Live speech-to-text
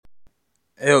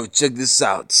Yo, check this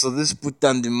out. So this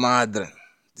putan de madre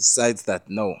decides that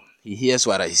no, he hears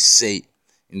what I say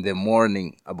in the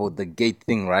morning about the gate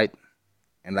thing, right?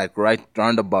 And like right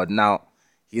roundabout now,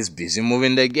 he's busy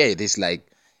moving the gate. He's like,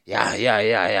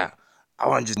 yeah. I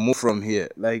want you to move from here.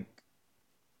 Like,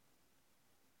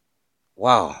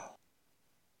 wow,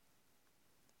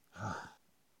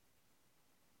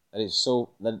 that is so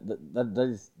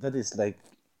that is like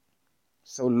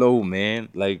so low, man.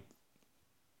 Like,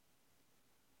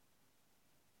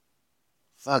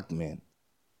 fuck, man.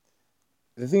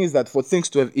 The thing is that for things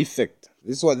to have effect,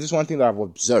 this one thing that I've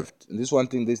observed, and this one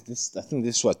thing this I think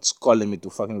this is what's calling me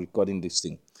to fucking recording this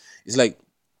thing. It's like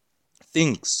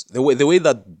things the way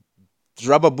that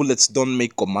rubber bullets don't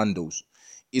make commandos.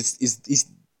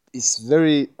 It's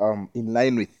very in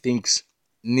line with things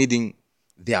needing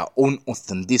their own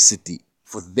authenticity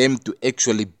for them to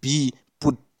actually be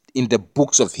put in the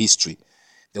books of history,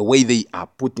 the way they are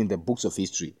put in the books of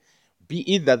history, be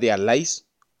it that they are lies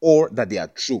or that they are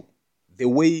true. The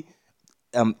way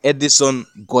Edison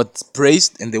got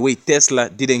praised and the way Tesla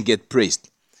didn't get praised.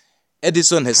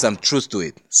 Edison has some truth to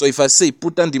it. So if I say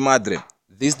putan de madre,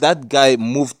 that guy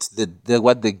moved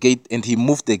the gate, and he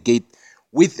moved the gate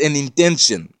with an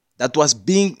intention that was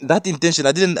being that intention.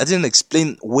 I didn't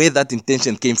explain where that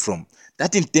intention came from.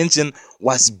 That intention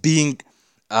was being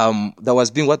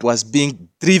what was being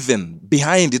driven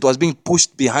behind. It was being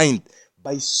pushed behind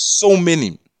by so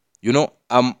many,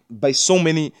 by so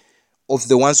many of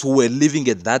the ones who were living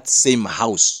at that same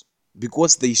house,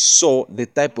 because they saw the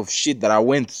type of shit that I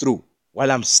went through while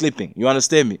I'm sleeping. You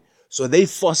understand me? So they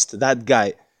forced that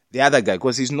guy, the other guy,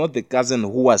 because he's not the cousin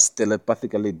who was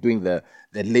telepathically doing the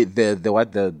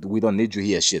we don't need you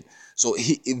here shit. So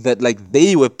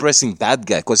they were pressing that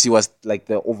guy because he was like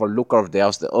the overlooker of the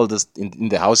house, the oldest in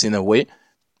the house in a way,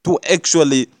 to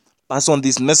actually pass on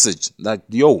this message like,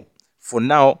 yo, for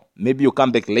now, maybe you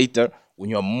come back later when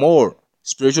you're more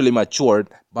spiritually matured,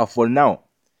 but for now,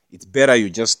 it's better you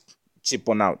just chip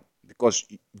on out, because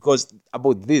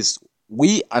about this,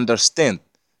 we understand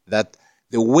that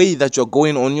the way that you're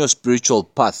going on your spiritual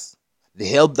path, the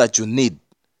help that you need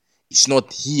is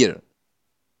not here.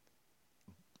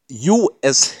 You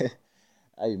as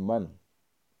hey man,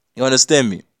 you understand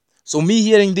me? So me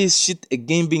hearing this shit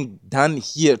again being done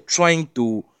here, trying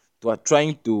to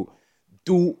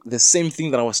do the same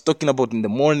thing that I was talking about in the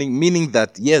morning, meaning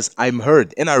that yes, I'm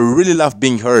heard, and I really love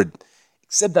being heard,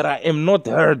 except that I am not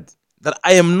heard, that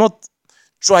I am not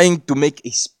trying to make a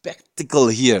spectacle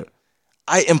here.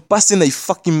 I am passing a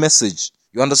fucking message.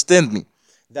 You understand me?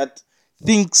 That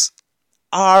things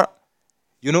are,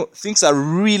 things are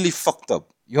really fucked up.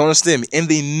 You understand me? And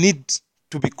they need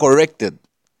to be corrected.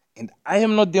 And I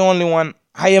am not the only one.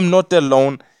 I am not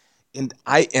alone. And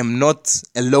I am not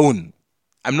alone.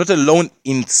 I'm not alone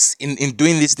in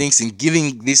doing these things, in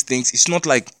giving these things. It's not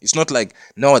like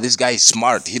no, this guy is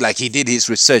smart. He did his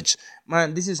research.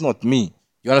 Man, this is not me.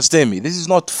 You understand me? This is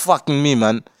not fucking me,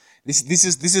 man. This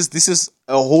is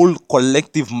a whole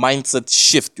collective mindset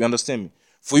shift. You understand me?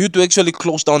 For you to actually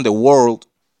close down the world,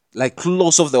 like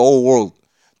close off the whole world,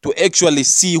 to actually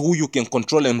see who you can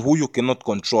control and who you cannot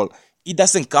control. It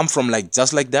doesn't come from like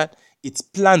just like that. It's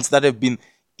plans that have been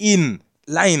in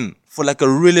line for like a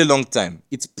really long time.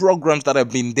 It's programs that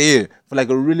have been there for like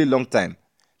a really long time.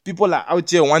 People are out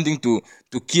here wanting to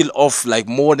kill off like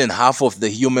more than half of the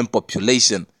human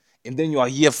population. And then you are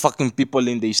here fucking people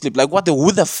in their sleep. Like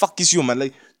who the fuck is you, man?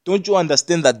 Like, don't you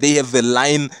understand that they have a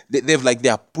line? They have like they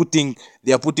are putting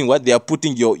what? They are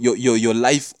putting your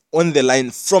life on the line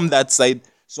from that side.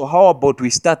 So how about we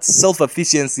start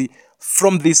self-efficiency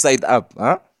from this side up?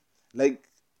 Huh? Like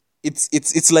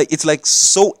it's like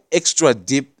so extra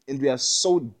deep, and we are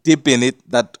so deep in it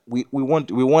that we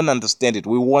won't understand it.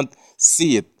 We won't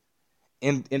see it.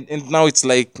 And now it's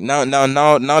like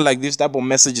now like this type of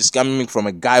message is coming from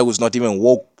a guy who's not even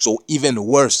woke. So even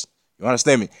worse. You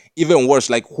understand me? Even worse.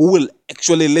 Like, who will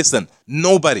actually listen?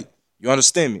 Nobody. You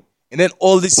understand me? And then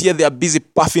all this year they are busy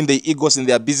puffing their egos, and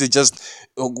they are busy just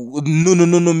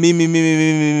no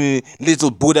me. Little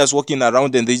Buddhas walking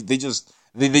around, and they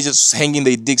just hanging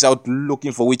their dicks out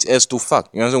looking for which ass to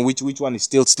fuck. You understand? Which one is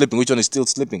still sleeping? Which one is still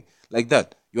sleeping? Like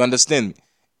that. You understand me?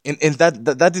 And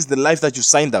that is the life that you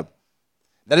signed up.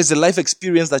 That is the life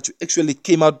experience that you actually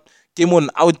came on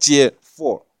out here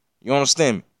for. You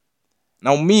understand me?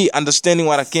 Now, me understanding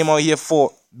what I came out here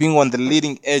for, being on the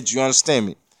leading edge, you understand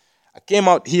me? I came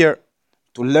out here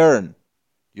to learn.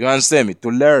 You understand me? To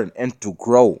learn and to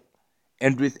grow.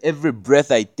 And with every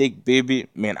breath I take, baby,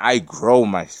 man, I grow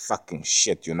my fucking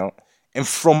shit. And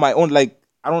from my own, like,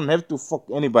 I don't have to fuck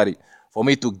anybody for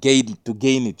me to gain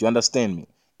it. You understand me?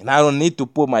 And I don't need to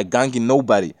put my gang in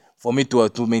nobody for me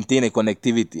to maintain a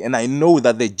connectivity. And I know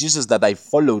that the Jesus that I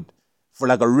followed for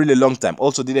like a really long time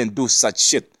also didn't do such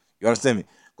shit. You understand me?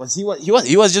 Because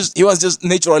he was just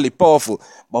naturally powerful.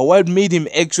 But what made him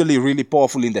actually really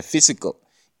powerful in the physical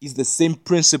is the same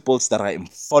principles that I am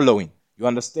following. You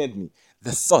understand me?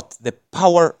 The thought, the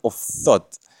power of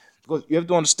thought. Because you have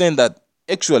to understand that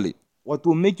actually what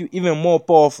will make you even more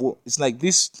powerful is like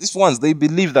these ones, they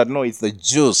believe that no, it's the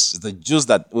juice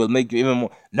that will make you even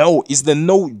more. No, it's the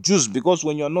no juice, because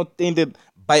when you're not tainted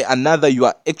by another, you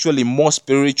are actually more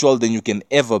spiritual than you can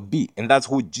ever be. And that's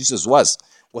who Jesus was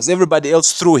everybody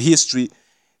else through history.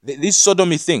 This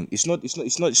sodomy thing, it's not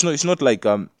like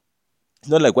it's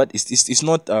not like what it's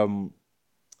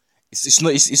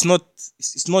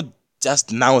not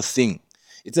just now a thing.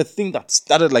 It's a thing that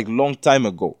started like long time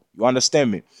ago. You understand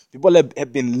me? People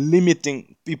have been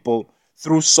limiting people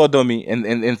through sodomy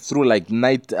and through like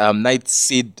night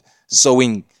seed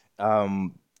sowing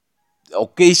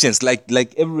occasions.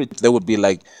 Like every they would be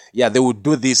like, yeah, they would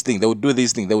do this thing, they would do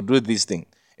this thing, they would do this thing.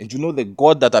 And you know the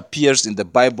God that appears in the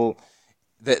Bible,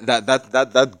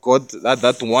 that God,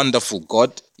 that wonderful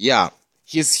God, yeah,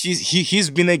 he's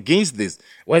been against this.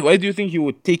 Why do you think he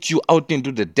would take you out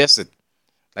into the desert,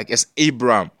 like as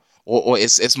Abraham or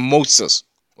as Moses?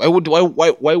 Why would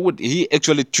he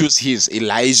actually choose his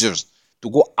Elijahs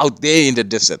to go out there in the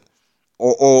desert,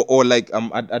 or like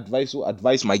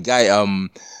advise my guy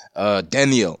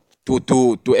Daniel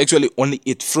to actually only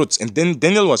eat fruits? And then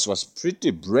Daniel was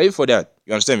pretty brave for that.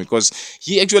 You understand me? Because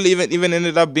he actually even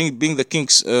ended up being the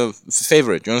king's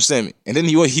favorite. You understand me? And then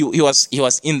he was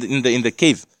in the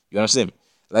cave. You understand me?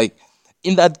 Like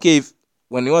in that cave,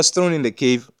 when he was thrown in the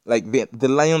cave, like the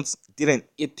lions didn't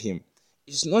eat him.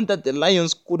 It's not that the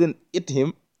lions couldn't eat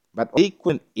him, but they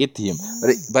couldn't eat him.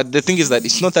 But the thing is that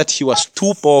it's not that he was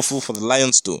too powerful for the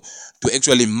lions to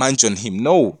actually munch on him.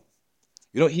 No.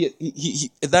 You know, he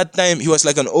at that time he was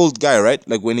like an old guy, right?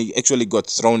 Like when he actually got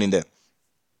thrown in there.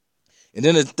 And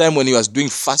then at the time when he was doing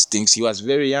fastings, he was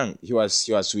very young. He was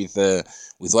with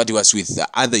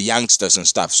other youngsters and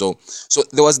stuff. So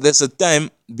there's a time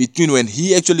between when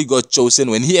he actually got chosen,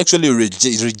 when he actually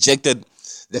rejected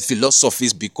the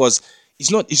philosophies, because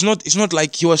it's not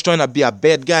like he was trying to be a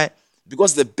bad guy,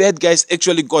 because the bad guys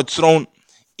actually got thrown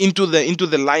into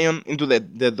the lion, into the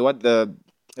den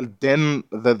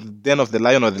of the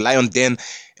lion, or the lion den.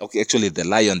 Okay, actually the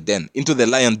lion den, into the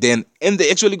lion den, and they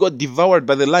actually got devoured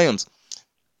by the lions.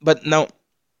 But now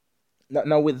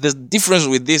with the difference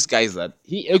with this guy is that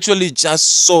he actually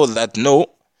just saw that no,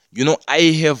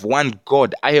 I have one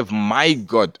God, I have my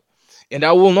God, and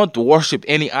I will not worship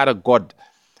any other God,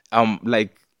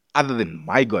 like other than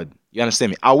my God. You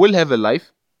understand me? I will have a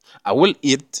life, I will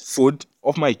eat food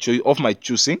of my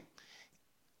choosing,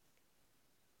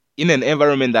 in an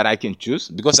environment that I can choose,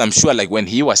 because I'm sure like when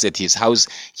he was at his house,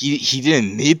 he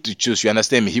didn't need to choose. You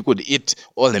understand me? He could eat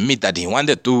all the meat that he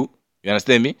wanted to. You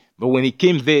understand me? But when he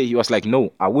came there, he was like,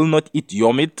 no, I will not eat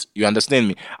your meat. You understand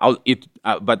me? I'll eat,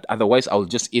 but otherwise I'll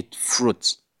just eat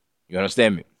fruits. You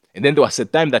understand me? And then there was a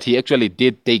time that he actually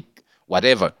did take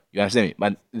whatever. You understand me?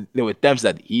 But there were times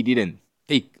that he didn't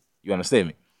take. You understand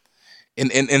me?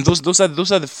 And those are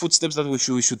the footsteps that we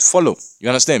should follow. You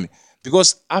understand me?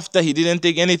 Because after he didn't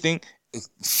take anything,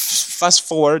 fast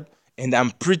forward, and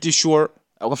I'm pretty sure,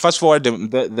 fast forward,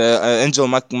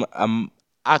 the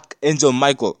Archangel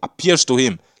Michael appears to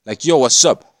him like, yo, what's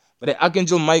up? But the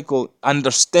Archangel Michael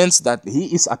understands that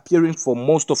he is appearing for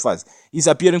most of us. He's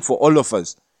appearing for all of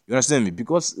us. You understand me?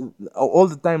 Because all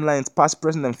the timelines, past,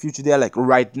 present, and future, they are like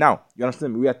right now. You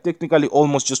understand me? We are technically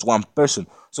almost just one person.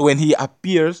 So when he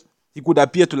appears, he could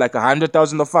appear to like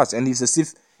 100,000 of us, and it's as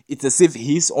if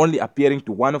he's only appearing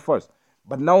to one of us.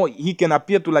 But now he can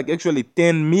appear to like actually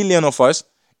 10 million of us,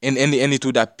 and it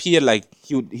would appear like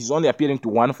he's only appearing to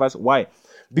one of us. Why?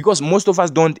 Because most of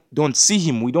us don't see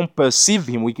him. We don't perceive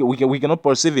him. We cannot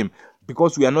perceive him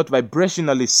because we are not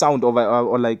vibrationally sound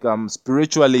or like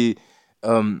spiritually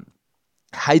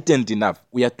heightened enough.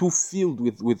 We are too filled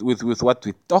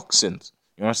with toxins.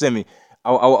 You understand me?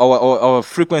 Our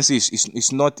frequency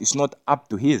is not up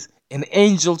to his. And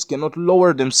angels cannot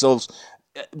lower themselves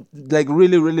like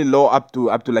really really low up to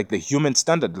like the human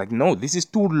standard. Like, no, this is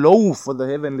too low for the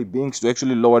heavenly beings to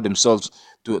actually lower themselves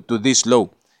to this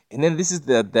low. And then this is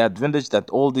the advantage that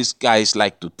all these guys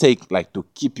like to take, like to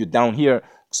keep you down here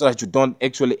so that you don't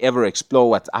actually ever explore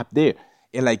what's up there,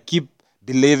 and like keep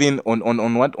believing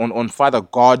on Father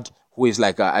God, who is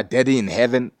like a daddy in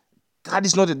heaven. God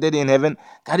is not a daddy in heaven.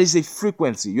 God is a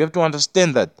frequency. You have to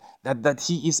understand that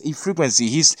he is a frequency.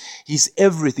 He's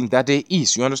everything that there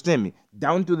is. You understand me?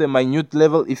 Down to the minute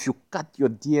level. If you cut your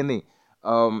DNA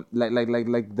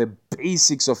like the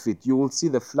basics of it, you will see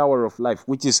the flower of life,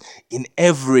 which is in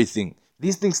everything.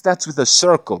 This thing starts with a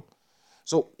circle.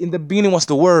 So in the beginning was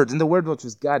the Word, and the Word was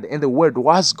with God, and the Word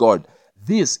was God.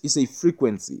 This is a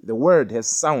frequency. The Word has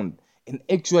sound, and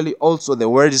actually also the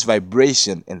Word is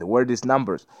vibration, and the Word is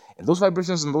numbers. And those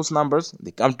vibrations and those numbers,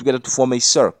 they come together to form a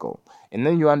circle. And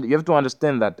then you have to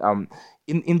understand that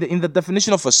in the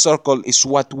definition of a circle is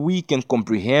what we can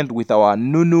comprehend with our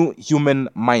nunu human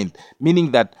mind,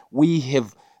 meaning that we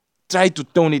have tried to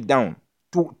tone it down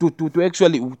to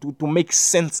actually to make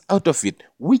sense out of it,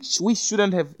 which we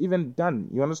shouldn't have even done.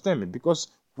 You understand me? Because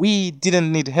we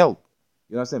didn't need help.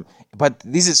 You understand me? But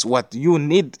this is what you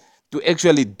need to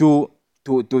actually do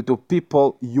to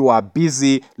people you are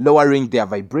busy lowering their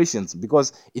vibrations,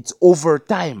 because it's over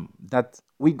time that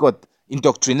we got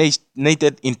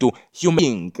indoctrinated into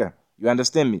human. You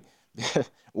understand me?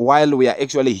 While we are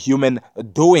actually human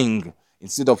doing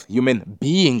instead of human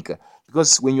being.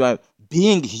 Because when you are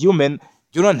being human,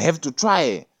 you don't have to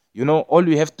try. All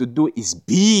you have to do is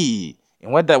be.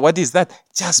 And what is that?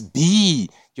 Just be.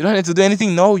 You don't have to do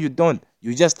anything. No, you don't.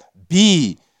 You just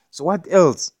be. So what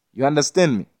else? You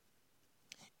understand me?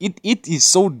 It is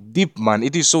so deep, man.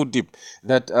 It is so deep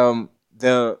that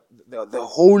the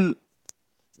whole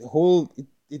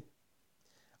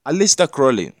Alistair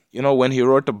Crowley, when he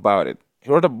wrote about it,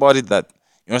 that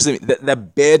the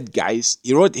bad guys.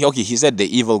 He said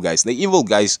the evil guys. The evil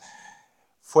guys,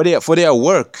 for their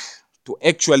work to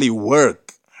actually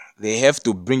work, they have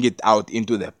to bring it out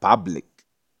into the public.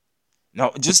 Now,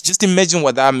 just imagine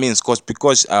what that means,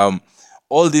 because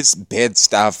all this bad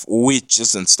stuff,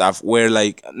 witches and stuff, were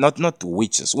like not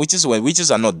witches. Witches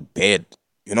are not bad.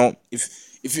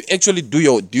 If you actually do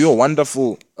your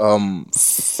wonderful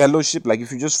fellowship, like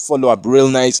if you just follow up real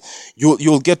nice,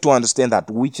 you'll get to understand that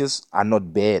witches are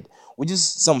not bad.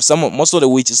 Most of the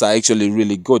witches are actually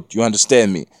really good. You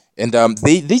understand me? And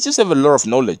they just have a lot of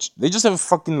knowledge. They just have a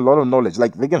fucking lot of knowledge.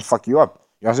 Like, they can fuck you up.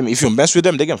 You know what I mean? If you mess with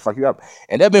them, they can fuck you up.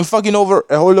 And they've been fucking over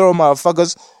a whole lot of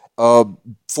motherfuckers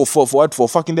for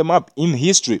fucking them up in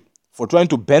history, for trying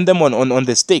to bend them on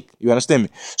the stake. You understand me?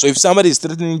 So if somebody is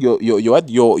threatening your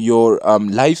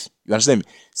life, you understand me?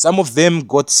 Some of them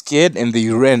got scared and they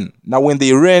ran. Now when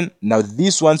they ran, now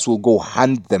these ones will go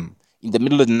hunt them in the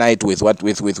middle of the night with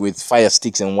fire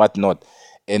sticks and whatnot.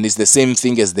 And it's the same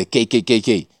thing as the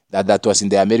KKK that was in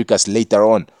the Americas later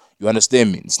on. You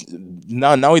understand me?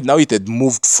 Now it had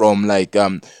moved from like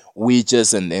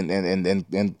witches and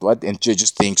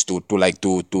churches things to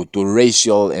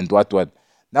racial and what.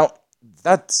 Now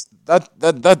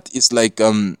that is like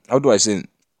how do I say?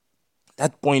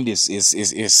 That point is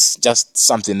just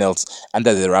something else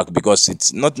under the rug, because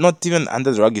it's not even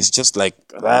under the rug. It's just like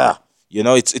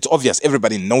it's obvious.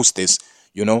 Everybody knows this.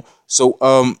 So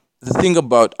the thing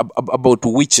about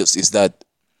witches is that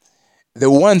the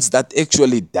ones that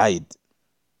actually died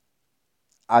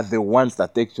are the ones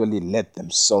that actually let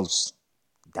themselves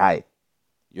die.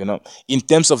 In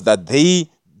terms of that, they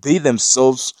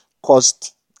themselves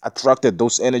attracted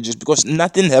those energies, because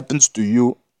nothing happens to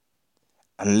you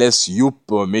unless you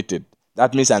permit it.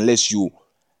 That means unless you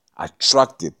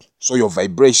attract it. So your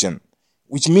vibration,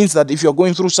 which means that if you're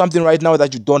going through something right now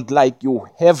that you don't like, you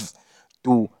have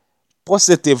to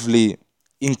positively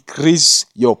increase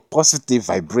your positive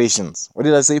vibrations. What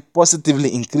did I say?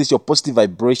 Positively increase your positive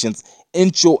vibrations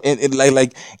and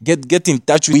get in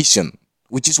touch with vision,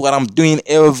 which is what I'm doing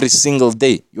every single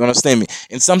day. You understand me?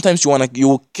 And sometimes you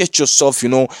will catch yourself,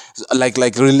 like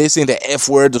releasing the F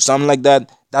word or something like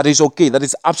that. That is okay. That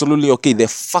is absolutely okay. The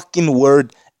fucking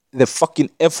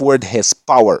F word has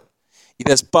power. It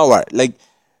has power. Like,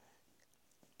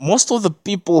 most of the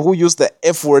people who use the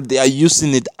F word, they are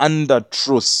using it under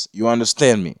truth. You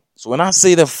understand me? So when I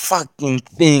say the fucking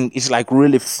thing is like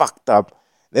really fucked up,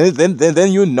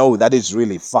 then you know that it's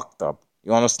really fucked up.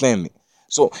 You understand me?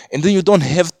 So, and then you don't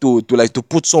have to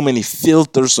put so many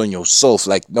filters on yourself.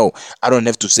 Like, no, I don't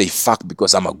have to say fuck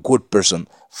because I'm a good person.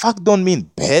 Fuck don't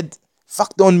mean bad.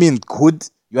 Fuck don't mean good.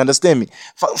 You understand me?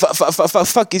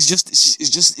 Fuck is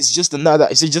just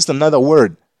another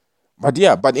word. But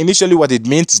yeah, initially what it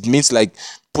means like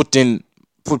putting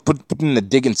a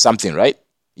dig in something, right?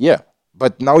 Yeah.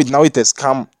 But now it has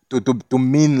come to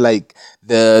mean like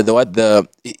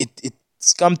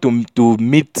it's come to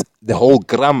meet the whole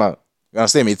grammar. You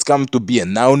understand me? It's come to be a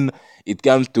noun. It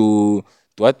came to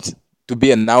what? To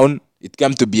be a noun. It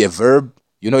came to be a verb.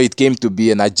 It came to be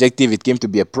an adjective. It came to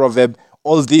be a proverb.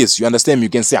 All this, you understand me?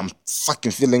 You can say, I'm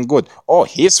fucking feeling good. Oh,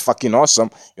 he's fucking awesome.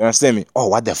 You understand me? Oh,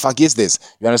 what the fuck is this?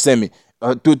 You understand me?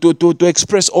 To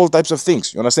express all types of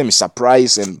things. You understand me?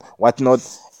 Surprise and whatnot.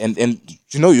 And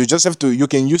you just have to, you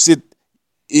can use it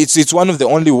It's one of the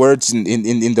only words in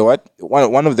the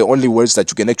what one of the only words that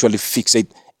you can actually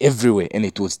fixate everywhere and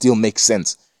it will still make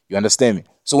sense. You understand me?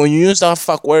 So when you use that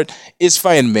fuck word, it's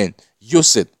fine, man.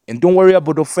 Use it and don't worry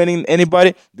about offending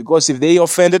anybody, because if they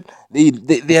offended,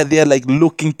 they are like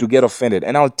looking to get offended.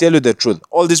 And I'll tell you the truth,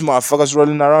 all these motherfuckers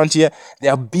rolling around here, they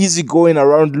are busy going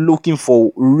around looking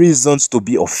for reasons to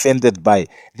be offended by.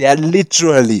 They are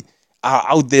literally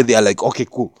out there. They are like, okay,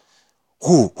 cool,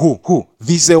 who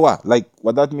this say what, like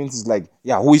what that means is like,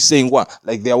 yeah, who is saying what,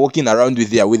 like they are walking around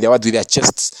with their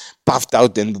chests puffed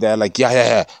out and they're like,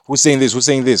 yeah, who's saying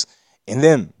this, and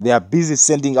then they are busy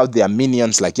sending out their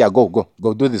minions like, yeah, go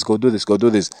do this, go do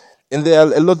this. And there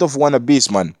are a lot of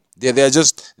wannabes, man. They're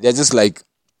just like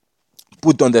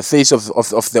put on the face of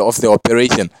the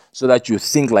operation so that you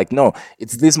think like, no,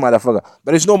 it's this motherfucker,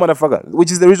 but it's no motherfucker,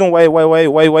 which is the reason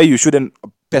why you shouldn't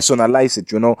personalize it,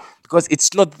 because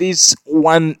it's not this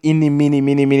one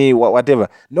mini whatever.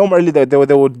 Normally they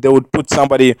would put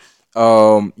somebody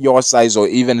your size or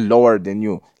even lower than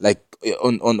you, like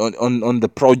on the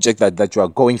project that you are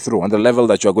going through, on the level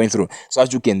that you are going through, so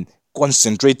that you can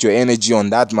concentrate your energy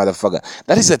on that motherfucker.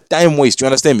 That is a time waste. You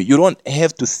understand me? You don't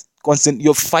have to concentrate.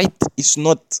 Your fight is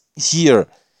not here.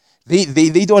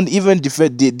 They don't even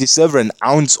deserve an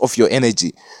ounce of your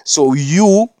energy. So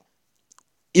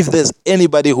if there's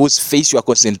anybody whose face you are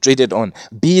concentrated on,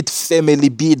 be it family,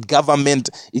 be it government,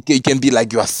 it can be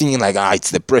like you are thinking like, it's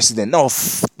the president. No,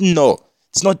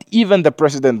 it's not even the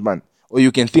president, man. Or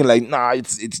you can think like, nah,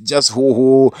 it's just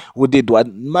who did what,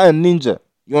 man, ninja.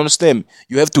 You understand me?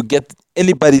 You have to get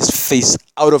anybody's face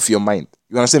out of your mind.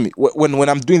 You understand me? When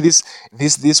I'm doing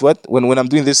when I'm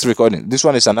doing this recording, this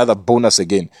one is another bonus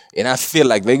again, and I feel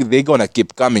like they're gonna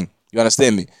keep coming. You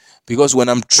understand me? Because when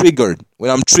I'm triggered,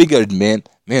 man,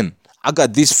 I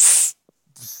got this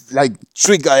like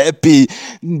trigger happy.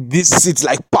 This it's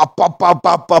like pop,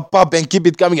 and keep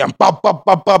it coming, and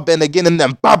pop, and again, and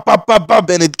then pop,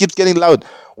 and it keeps getting loud.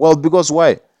 Well, because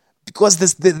why? Because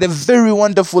the very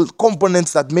wonderful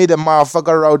components that made a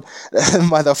motherfucker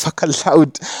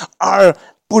loud are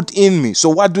put in me. So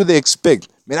what do they expect?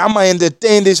 Man, I'm gonna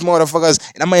entertain these motherfuckers,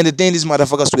 and I'm gonna entertain these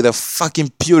motherfuckers with a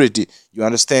fucking purity. You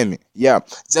understand me? Yeah.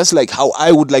 Just like how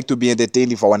I would like to be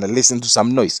entertained if I wanna listen to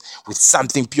some noise with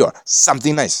something pure,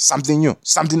 something nice, something new,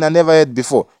 something I never heard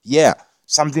before. Yeah.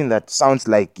 Something that sounds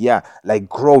like, like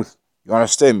growth. You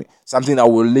understand me? Something that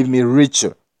will leave me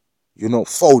richer.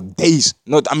 4 days,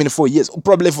 4 years,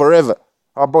 probably forever.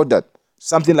 How about that?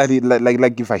 Something like it,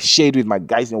 like if I shade with my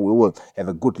guys, we will have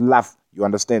a good laugh. You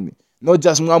understand me? Not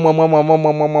just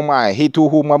I hate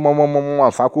who,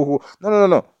 fuck who.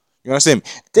 No. You understand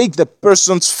me? Take the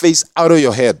person's face out of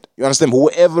your head. You understand me?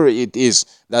 Whoever it is,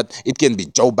 that it can be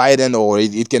Joe Biden or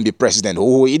it can be President.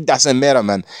 It doesn't matter,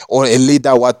 man. Or a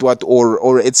leader,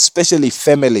 or especially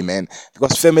family, man.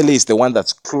 Because family is the one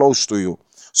that's close to you.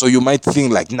 So you might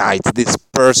think like, nah, it's this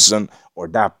person or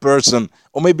that person,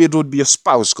 or maybe it would be your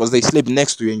spouse because they sleep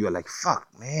next to you and you're like, fuck,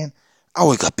 man, I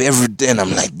wake up every day and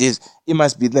I'm like this. It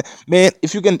must be that, man.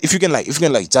 If you can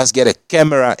just get a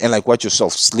camera and like watch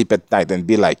yourself sleep at night and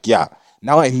be like, yeah,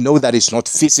 now I know that it's not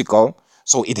physical,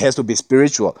 so it has to be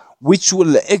spiritual, which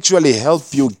will actually help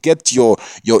you get the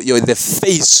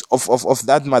face of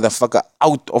that motherfucker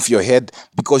out of your head,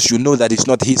 because you know that it's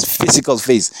not his physical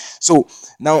face. So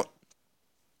now,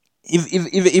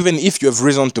 even if you have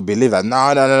reason to believe that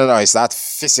no, it's that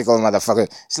physical motherfucker,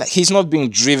 it's like he's not being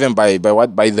driven by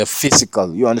the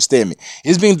physical. You understand me?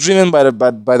 He's being driven by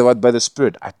the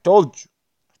spirit. I told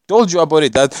you about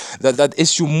it, that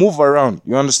as you move around,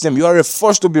 you understand, you are a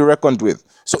force to be reckoned with.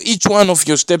 So each one of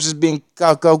your steps is being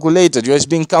calculated, it's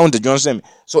being counted. You understand me?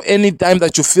 So anytime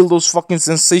that you feel those fucking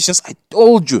sensations, I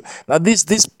told you that these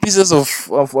pieces of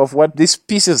what, these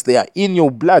pieces, they are in your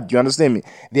blood. You understand me?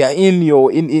 They are in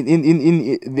your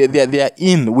they are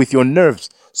in with your nerves.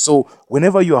 So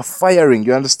whenever you are firing,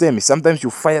 you understand me, sometimes you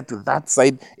fire to that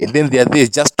side and then they are there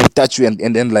just to touch you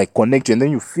and then like connect you, and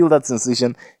then you feel that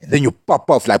sensation and then you pop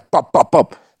off, like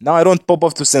pop. Now I don't pop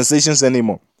off to sensations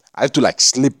anymore. I have to like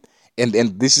sleep, and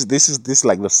this is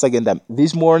like the second time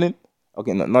this morning.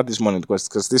 Okay, no, not this morning, because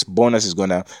this bonus is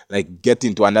gonna like get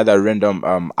into another random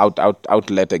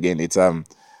outlet again. It's let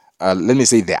me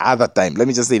say the other time. Let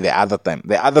me just say the other time.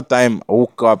 The other time I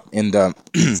woke up and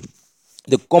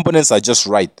the components are just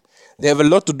right. They have a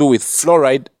lot to do with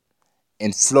fluoride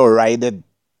and fluorided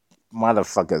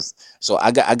motherfuckers. So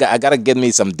I gotta get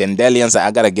me some dandelions.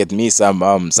 I gotta get me some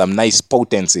nice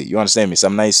potency. You understand me?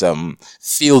 Some nice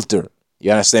filter. You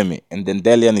understand me? And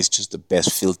dandelion is just the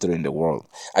best filter in the world.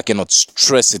 I cannot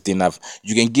stress it enough.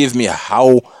 You can give me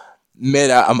how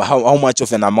much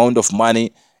of an amount of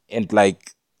money, and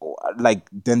like like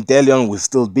dandelion will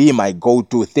still be my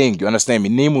go-to thing. You understand me?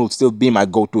 Neem will still be my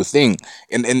go-to thing.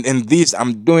 And this,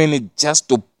 I'm doing it just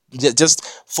to just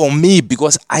for me,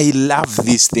 because I love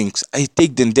these things. I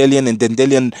take dandelion, and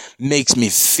dandelion makes me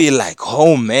feel like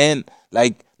home, man.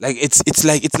 Like it's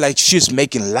like she's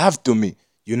making love to me,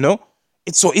 you know?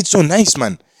 It's so nice,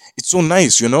 man. It's so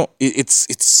nice, you know?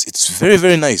 It's very,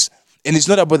 very nice. And it's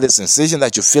not about the sensation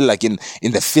that you feel like in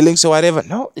the feelings or whatever.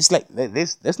 No, it's like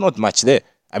there's not much there.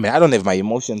 I mean, I don't have my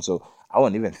emotions, so I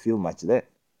won't even feel much there.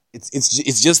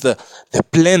 It's just the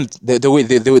plant, the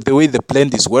way the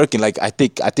plant is working. Like I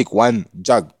take one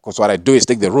jug, because what I do is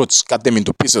take the roots, cut them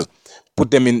into pieces, put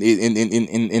them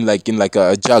in like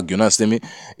a jug. You know what I mean?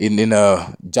 In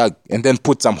a jug, and then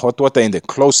put some hot water in the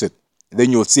closet.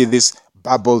 Then you'll see these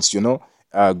bubbles, go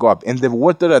up. And the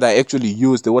water that I actually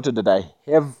use, the water that I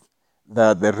have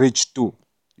the reach to,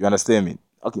 you understand me?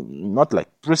 Okay, not like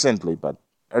recently, but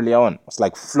earlier on, it's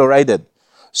like fluorided.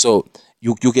 So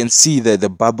you can see the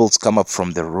bubbles come up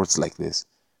from the roots like this.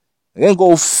 And then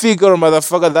go figure,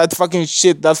 motherfucker, that fucking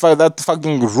shit, that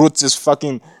fucking roots is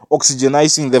fucking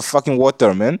oxygenizing the fucking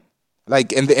water, man.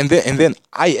 Like, and then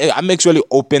I'm actually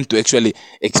open to actually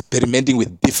experimenting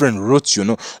with different roots.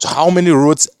 So how many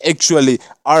roots actually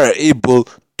are able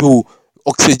to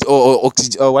what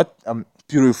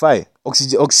purify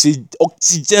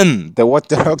oxygen the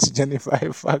water,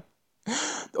 oxygenify, fuck,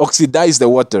 oxidize the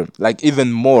water, like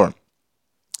even more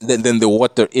than the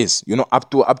water is, up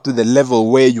to the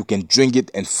level where you can drink it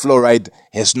and fluoride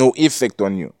has no effect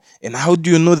on you. And how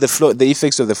do you know the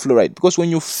effects of the fluoride? Because when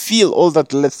you feel all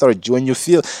that lethargy, when you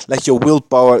feel like your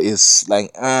willpower is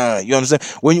like you understand,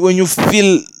 when you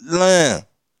feel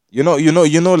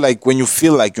like when you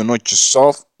feel like you're not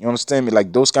yourself, you understand me,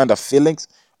 like those kind of feelings,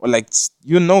 or like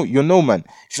man,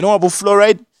 if you know about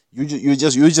fluoride, you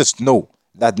just know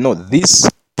that, no, this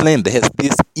plant has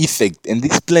this effect, and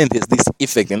this plant has this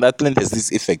effect, and that plant has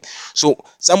this effect. So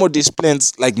some of these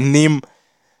plants, like neem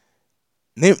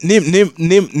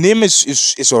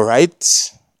is all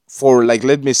right for, like,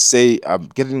 let me say,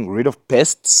 getting rid of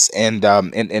pests and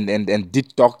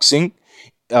detoxing.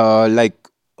 Like,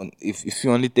 if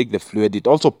you only take the fluid, it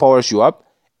also powers you up.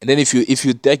 And then if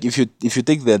you take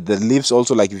the leaves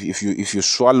also, like if you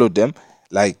swallow them,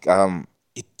 like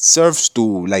it serves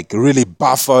to, like, really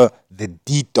buffer the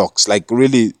detox, like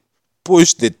really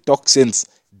push the toxins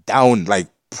down, like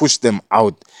push them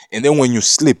out. And then when you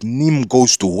sleep, neem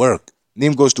goes to work.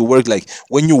 Neem goes to work. Like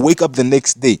when you wake up the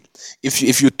next day,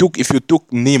 if you took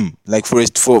neem, like for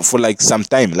like some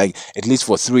time, like at least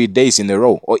for 3 days in a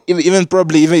row, or even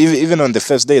probably even on the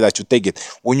first day that you take it,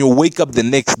 when you wake up the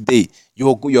next day,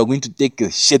 you're going to take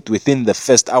a shit within the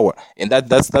first hour. And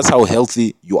that's how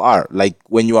healthy you are. Like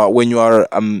when you are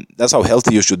that's how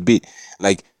healthy you should be.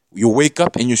 Like you wake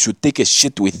up and you should take a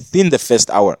shit within the first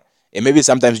hour, and maybe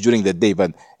sometimes during the day,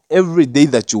 but every day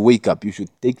that you wake up, you should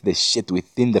take the shit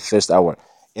within the first hour.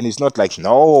 And it's not like,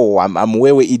 no, I'm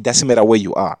where it doesn't matter where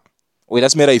you are, or it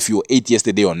doesn't matter if you ate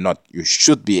yesterday or not. You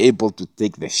should be able to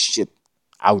take the shit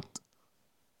out.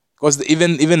 Because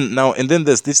even now, and then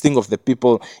there's this thing of the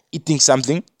people eating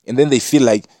something, and then they feel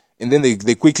like, and then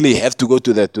they quickly have to go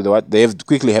to the what, they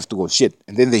quickly have to go shit,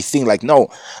 and then they think like, no,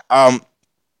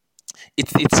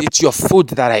 it's your food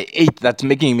that I ate that's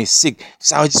making me sick.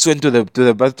 So I just went to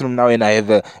the bathroom now, and I have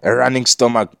a running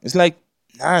stomach. It's like,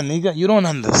 nah, nigga, you don't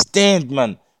understand,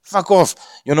 man. Fuck off.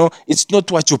 It's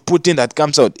not what you put in that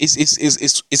comes out.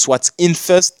 It's what's in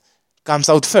first comes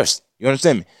out first. You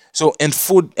understand me? So, and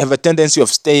food have a tendency of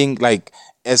staying, like,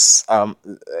 as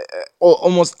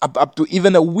almost up to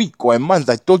even a week or a month.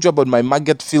 I told you about my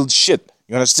maggot filled shit.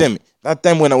 You understand me? That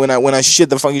time when I shit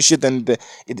the funky shit, and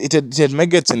it had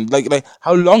maggots, and like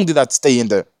how long did that stay in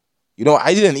there?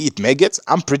 I didn't eat maggots.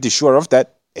 I'm pretty sure of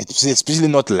that. It's especially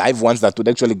not live ones that would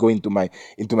actually go into my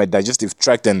digestive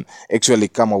tract and actually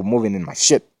come out moving in my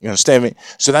shit. You understand me?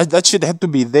 So that shit had to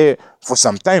be there for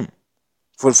some time.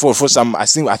 For some, I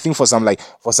think for some, like,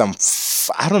 for some,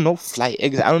 I don't know, fly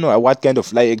eggs. I don't know what kind of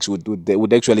fly eggs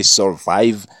would actually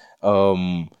survive.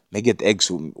 Maggot eggs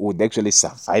would actually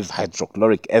survive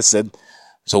hydrochloric acid.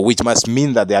 So which must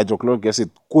mean that the hydrochloric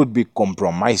acid could be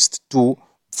compromised too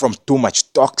from too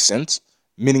much toxins,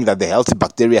 meaning that the healthy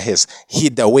bacteria has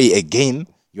hid away again.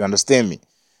 You understand me?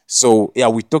 So yeah,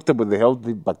 we talked about the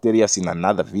healthy bacteria in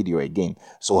another video again.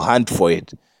 So hunt for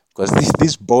it, because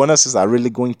these bonuses are really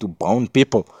going to bound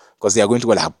people, because they are going to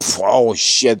go like, oh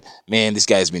shit, man, this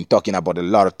guy has been talking about a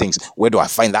lot of things. Where do I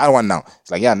find that one now?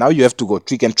 It's like, yeah, now you have to go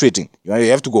trick and treating. You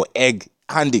have to go egg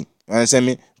hunting. You understand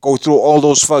me? Go through all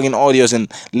those fucking audios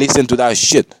and listen to that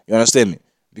shit. You understand me?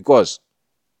 Because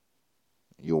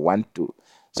you want to.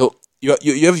 So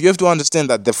You have to understand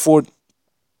that the food,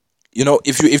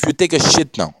 if you take a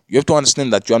shit now, you have to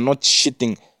understand that you are not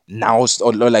shitting now,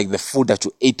 or like the food that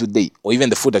you ate today, or even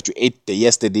the food that you ate the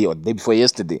yesterday or the day before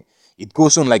yesterday. It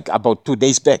goes on like about 2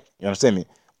 days back. You understand me?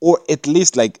 Or at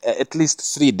least like at least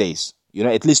 3 days.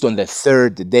 At least on the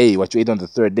third day, what you ate on the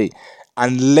third day,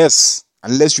 unless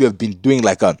you have been doing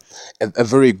like a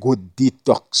very good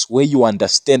detox where you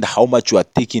understand how much you are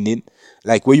taking in,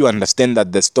 like where you understand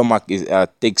that the stomach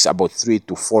takes about 3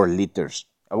 to 4 liters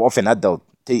of an adult.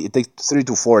 It takes 3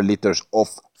 to 4 liters of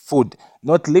food,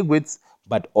 not liquids,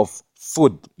 but of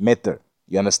food matter.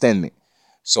 You understand me?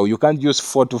 So you can't use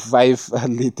 4 to 5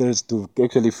 liters to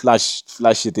actually flush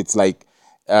it. It's like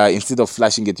instead of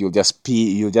flushing it, you'll just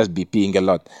pee. You'll just be peeing a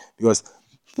lot, because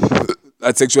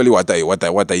that's actually what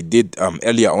I did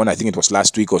earlier on. I think it was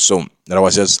last week or so, that I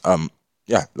was just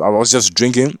yeah, I was just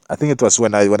drinking. I think it was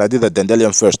when I did the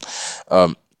Dandelion first.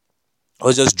 I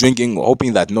was just drinking,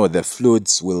 hoping that no, the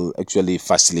fluids will actually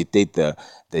facilitate the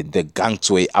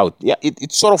gang's way out. Yeah,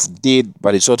 it sort of did,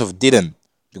 but it sort of didn't,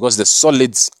 because the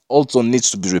solids also needs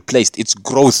to be replaced. It's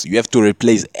growth. You have to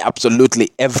replace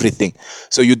absolutely everything.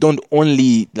 So you don't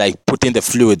only like put in the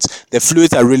fluids. The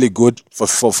fluids are really good for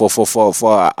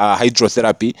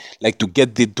hydrotherapy, like to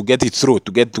get it through,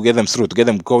 to get them through, to get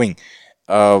them going.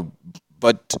 Uh,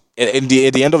 but at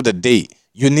the end of the day,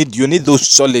 you need those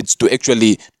solids to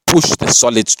actually push the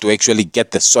solids, to actually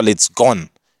get the solids gone.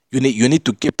 You need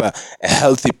to keep a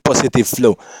healthy, positive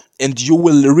flow, and you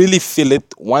will really feel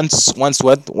it once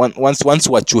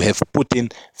what you have put in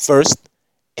first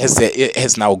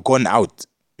has now gone out.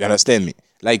 You understand me?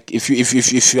 Like if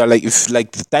you are like, if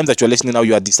like the time that you're listening now,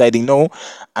 you are deciding, no,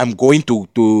 I'm going to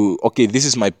okay, this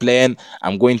is my plan.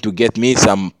 I'm going to get me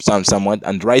someone,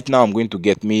 and right now I'm going to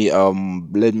get me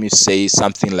let me say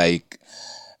something like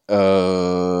what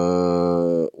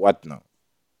now?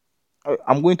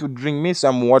 I'm going to drink me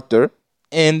some water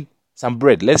and some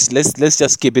bread. Let's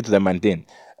just keep it to the mundane.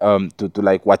 To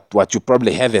like what you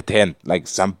probably have at hand, like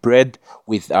some bread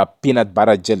with peanut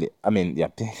butter jelly. I mean, yeah,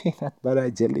 peanut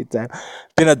butter jelly time.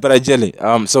 Peanut butter jelly.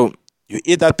 So you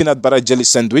eat that peanut butter jelly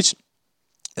sandwich.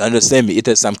 You understand me? It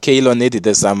has some kale on it. It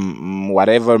has some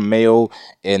whatever mayo,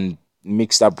 and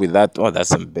mixed up with that. Oh, that's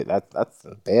a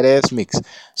badass mix.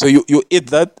 So you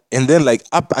eat that, and then like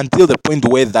up until the point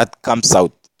where that comes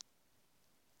out,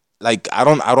 like I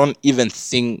don't even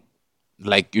think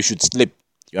like you should sleep.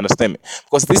 You understand me?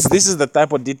 Because this is the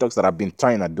type of detox that I've been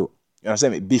trying to do. You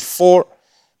understand me? Before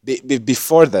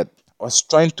that, I was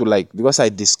trying to like, because I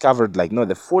discovered like no,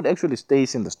 the food actually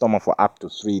stays in the stomach for up to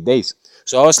 3 days.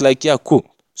 So I was like, yeah, cool.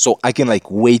 So I can like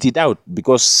wait it out,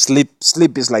 because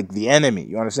sleep is like the enemy.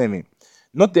 You understand me?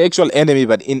 Not the actual enemy,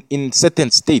 but in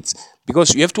certain states.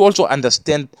 Because you have to also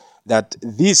understand that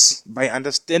this, by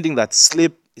understanding that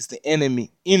sleep is the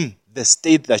enemy in the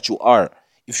state that you are.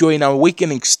 If you're in an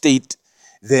awakening state,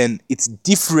 then it's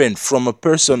different from a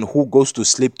person who goes to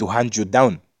sleep to hunt you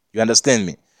down. You understand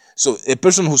me? So a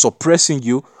person who's oppressing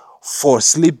you for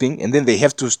sleeping, and then they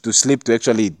have to sleep to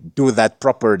actually do that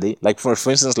properly. Like for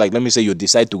instance, like let me say you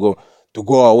decide to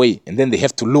go away, and then they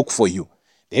have to look for you.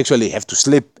 They actually have to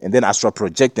sleep and then astral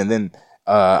project, and then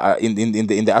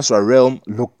in the astral realm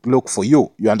look for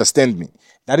you. You understand me?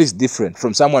 That is different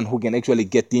from someone who can actually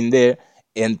get in there,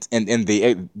 and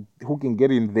they who can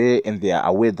get in there and they are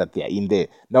aware that they are in there.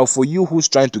 Now for you who's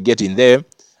trying to get in there,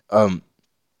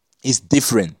 is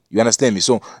different. You understand me?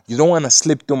 So you don't want to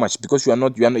sleep too much, because you are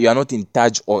not in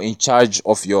charge, or in charge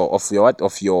of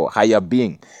your higher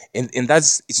being. And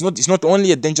that's, it's not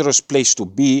only a dangerous place to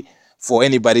be for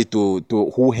anybody to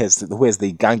who has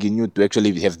the gang in you, to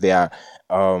actually have their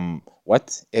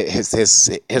what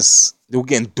has who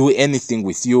can do anything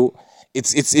with you.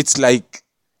 It's like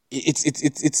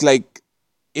it's like,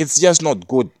 it's just not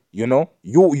good. You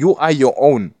are your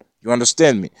own. You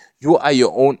understand me? You are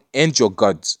your own and your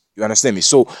gods. You understand me?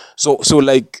 So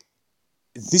like,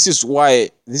 this is why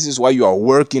you are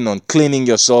working on cleaning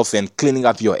yourself and cleaning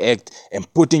up your act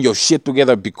and putting your shit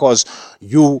together, because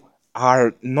you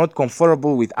are not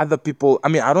comfortable with other people. I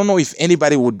mean, I don't know if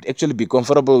anybody would actually be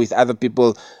comfortable with other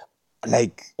people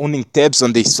like owning tabs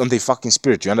on their fucking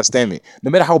spirit. You understand me?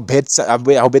 No matter how bad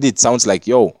it sounds, like,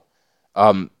 yo,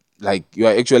 like you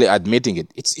are actually admitting it.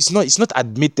 It's not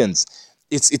admittance.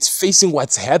 It's facing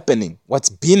what's happening, what's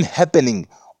been happening.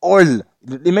 All,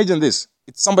 imagine this.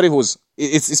 It's somebody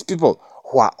it's people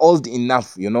who are old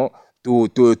enough,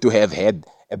 to have had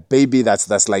a baby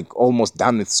that's like almost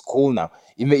done with school now.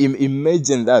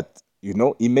 Imagine that.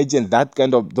 Imagine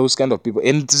those kind of people.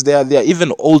 And there are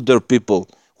even older people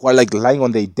who are like lying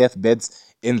on their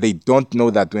deathbeds, and they don't know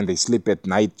that when they sleep at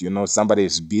night, somebody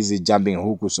is busy jumping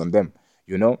hookahs on them,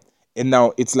 you know. And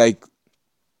now it's like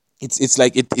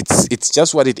it's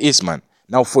just what it is, man.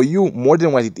 Now for you, more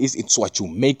than what it is, it's what you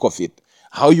make of it,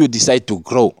 how you decide to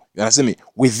grow. You understand me?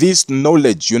 With this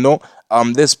knowledge,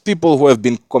 there's people who have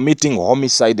been committing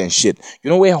homicide and shit. You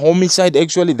know where homicide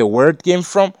actually the word came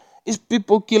from? It's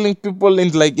people killing people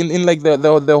in like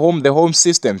the home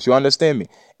systems. You understand me?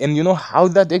 And you know how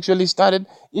that actually started?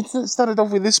 It started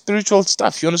off with this spiritual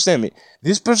stuff. You understand me?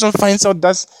 This person finds out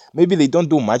that maybe they don't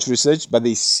do much research, but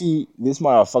they see this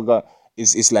motherfucker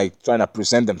is like trying to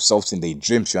present themselves in their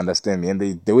dreams. You understand me? And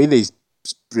the way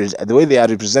they are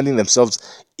representing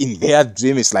themselves in their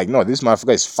dream is like, no, this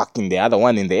motherfucker is fucking the other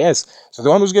one in the ass. So the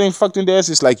one who's getting fucked in the ass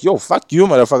is like, yo, fuck you,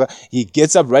 motherfucker. He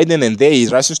gets up right then and there, he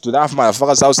rushes to that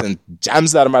motherfucker's house and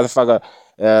jams that motherfucker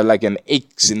like an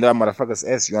axe in that motherfucker's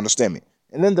ass. You understand me?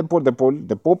 And then the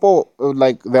popo,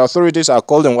 like the authorities are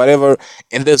called and whatever,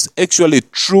 and there's actually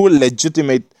true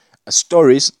legitimate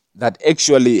stories that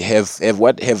actually have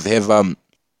what,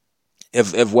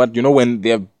 when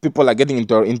their people are getting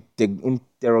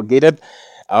interrogated,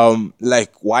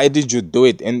 like, why did you do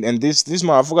it? And these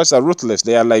motherfuckers are ruthless.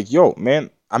 They are like, yo, man,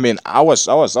 I mean, I was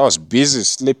busy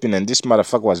sleeping, and this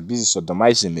motherfucker was busy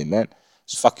sodomizing me, man.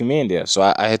 It's fucking me in there. So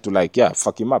I had to, like, yeah,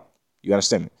 fuck him up. You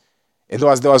understand me? And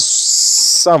there was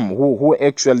some who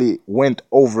actually went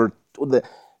over to the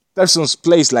person's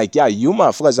place, like, yeah, you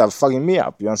motherfuckers are fucking me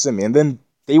up. You understand me? And then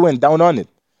they went down on it.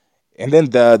 And then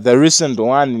the recent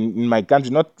one in my country,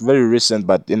 not very recent,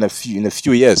 but in a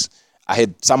few years, I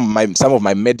had some of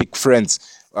my medic friends,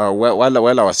 while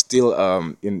I was still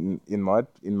in my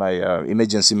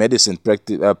emergency medicine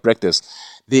practice.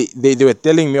 They were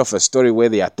telling me of a story where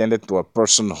they attended to a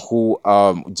person who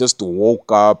just woke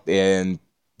up, and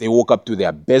they woke up to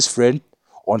their best friend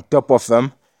on top of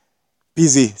them,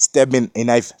 busy stabbing a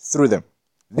knife through them.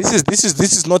 This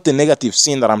is not a negative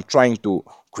scene that I'm trying to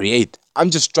create. I'm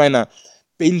just trying to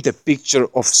paint a picture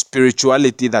of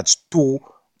spirituality that's too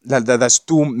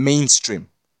mainstream.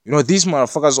 These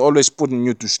motherfuckers always putting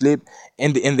you to sleep,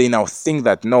 and they now think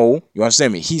that, no, you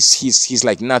understand me? He's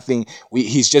like nothing.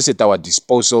 He's just at our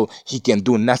disposal. He can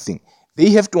do nothing. They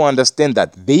have to understand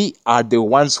that they are the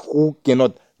ones who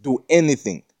cannot do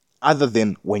anything other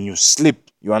than when you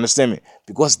sleep. You understand me?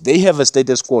 Because they have a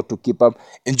status quo to keep up,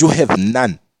 and you have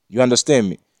none. You understand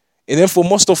me? And then for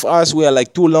most of us, we are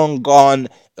like too long gone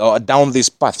down this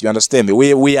path. You understand me?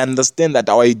 We understand that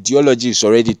our ideology is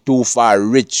already too far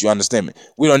rich. You understand me?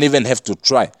 We don't even have to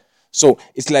try. So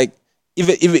it's like,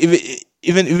 even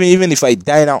if I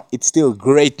die now, it's still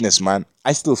greatness, man.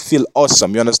 I still feel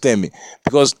awesome. You understand me?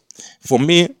 Because for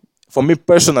me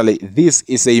personally, this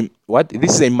is a what?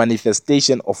 This is a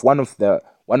manifestation of one of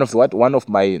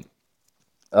my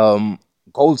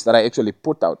goals that I actually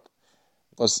put out.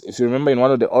 Because if you remember in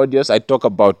one of the audios, I talk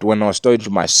about when I was talking to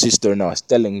my sister, and I was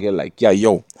telling her, like, yeah,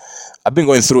 yo, I've been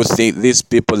going through these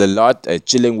people a lot,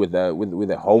 chilling with the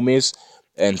homies,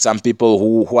 and some people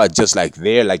who are just like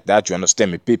there, like that. You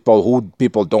understand me? People who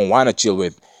people don't want to chill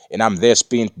with, and I'm there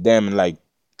speaking to them and like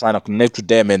trying to connect to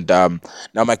them. And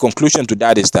now my conclusion to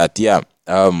that is that, yeah,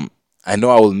 I know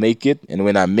I will make it, and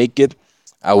when I make it,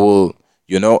 I will,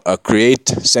 create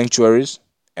sanctuaries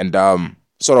and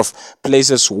sort of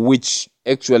places which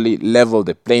actually level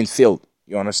the playing field.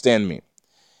 You understand me?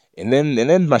 And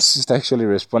then my sister actually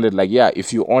responded like, yeah,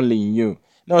 if you only knew.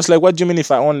 And I was like, what do you mean if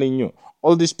I only knew?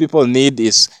 All these people need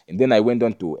is, and then I went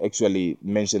on to actually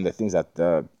mention the things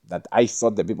that I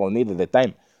thought the people needed at the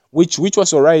time, which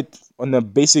was all right on a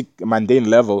basic mundane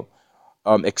level,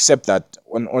 except that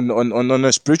on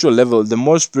a spiritual level, the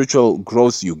more spiritual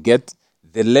growth you get,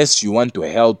 the less you want to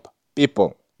help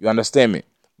people. You understand me?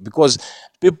 Because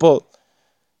people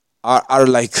are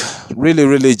like really,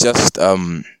 really just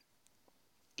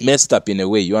messed up in a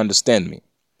way. You understand me?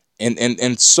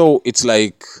 And so it's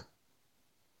like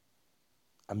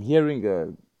I'm hearing a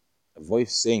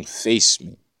voice saying, face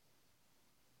me.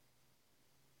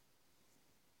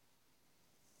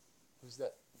 Who's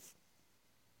that?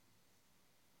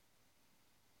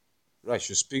 Right,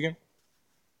 you're speaking?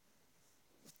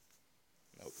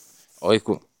 Okay,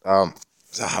 cool.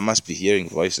 So I must be hearing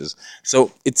voices.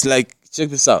 So it's like, check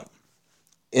this out.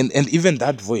 And even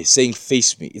that voice saying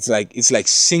face me, it's like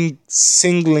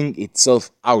singling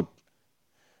itself out.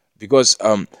 Because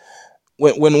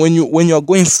when you're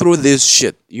going through this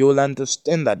shit, you'll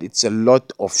understand that it's a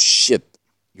lot of shit.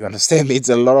 You understand me? It's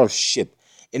a lot of shit.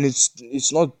 And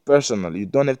it's not personal. You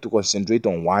don't have to concentrate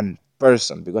on one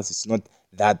person, because it's not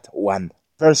that one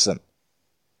person.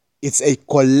 It's a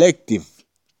collective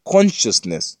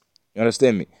consciousness. You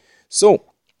understand me? So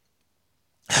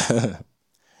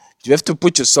You have to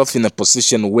put yourself in a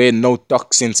position where no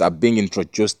toxins are being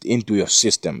introduced into your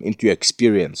system, into your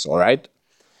experience. All right.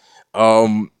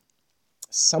 Um,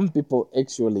 some people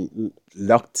actually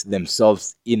locked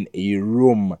themselves in a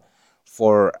room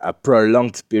for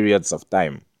prolonged periods of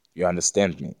time. You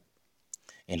understand me?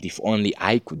 And if only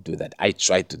I could do that. I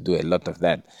tried to do a lot of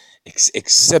that.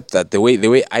 Except that the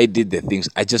way I did the things,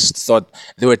 I just thought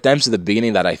there were times at the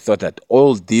beginning that I thought that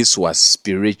all this was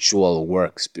spiritual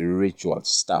work, spiritual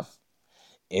stuff.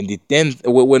 And it then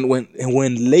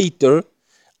when later,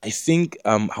 I think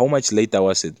how much later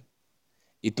was it?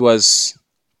 It was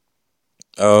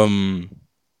um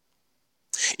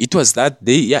it was that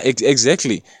day, yeah,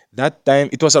 exactly. That time,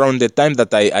 it was around the time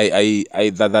that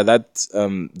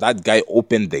that guy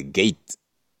opened the gate.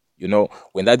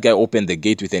 When that guy opened the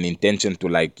gate with an intention to,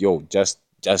 like, yo, just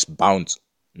bounce.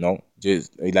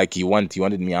 Just like he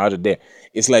wanted me out of there.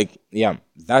 It's like, yeah,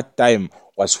 that time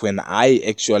was when I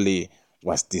actually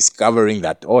was discovering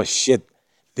that, oh shit,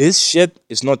 this shit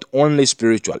is not only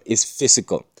spiritual, it's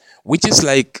physical. Which is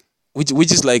like,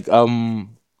 which is like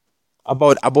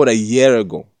about a year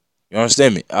ago. You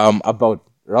understand me? About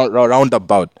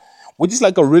roundabout, which is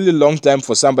like a really long time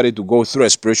for somebody to go through a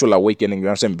spiritual awakening. You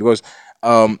understand me? Because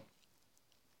um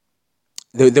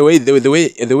the way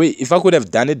if I could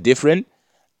have done it different,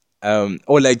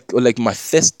 or like my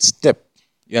first step,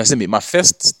 you understand me? My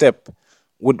first step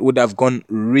would have gone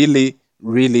really,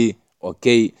 really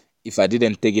okay if I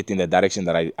didn't take it in the direction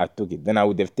that I took it. Then I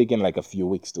would have taken like a few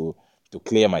weeks to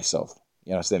clear myself.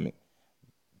 You understand me?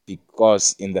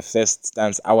 Because in the first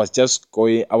stance, I was just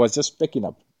picking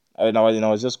up. I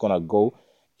was just gonna go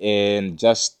and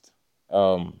just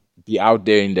be out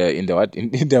there in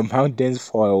the mountains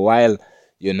for a while,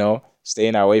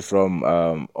 staying away from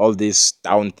all these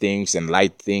town things and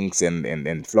light things and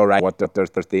fluoride water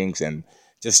things, and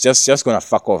just gonna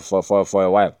fuck off for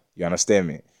a while. You understand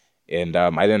me? And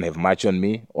I didn't have much on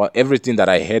me. Well, everything that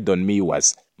I had on me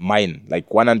was mine, like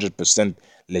 100%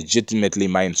 legitimately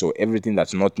mine. So everything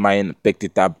that's not mine, picked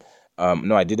it up.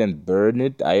 No, I didn't burn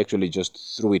it. I actually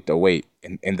just threw it away,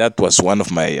 and that was one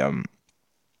of my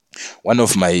one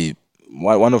of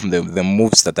the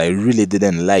moves that I really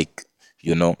didn't like,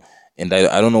 you know. And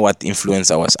I don't know what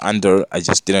influence I was under. I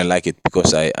just didn't like it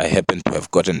because I happened to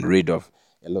have gotten rid of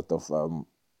a lot of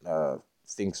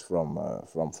things from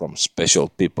special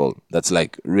people. That's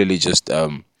like really just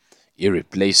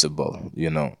irreplaceable,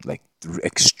 like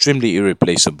extremely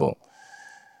irreplaceable.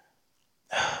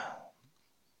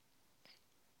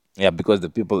 Yeah, because the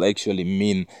people actually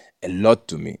mean a lot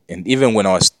to me. And even when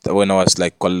I was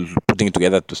like putting it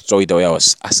together to throw it away, I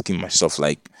was asking myself,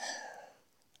 like,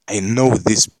 I know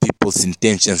these people's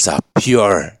intentions are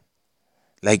pure.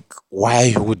 Like,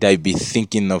 why would I be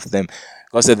thinking of them?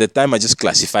 Because at the time I just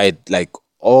classified like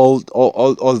all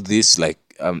this, like,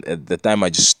 at the time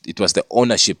it was the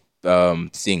ownership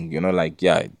thing, like,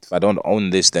 yeah, if I don't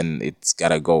own this, then it's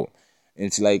gotta go. And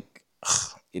it's like,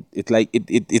 it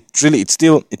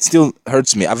still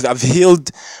hurts me. I've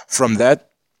healed from that,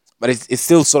 but it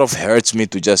still sort of hurts me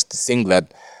to just think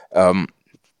that um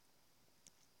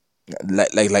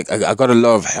I got a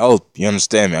lot of help. You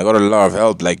understand me? I got a lot of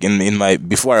help. Like in my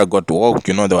before I got to work,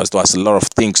 there was a lot of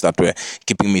things that were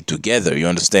keeping me together. You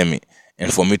understand me?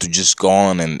 And for me to just go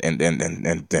on and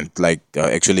like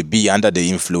actually be under the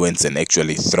influence and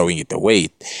actually throwing it away,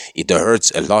 it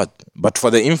hurts a lot. But for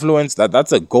the influence,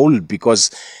 that's a goal, because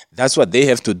that's what they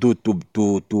have to do to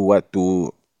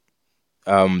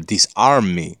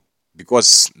disarm me,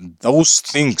 because those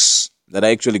things that I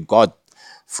actually got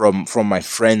from my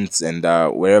friends and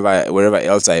wherever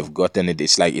else I've gotten it,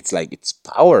 it's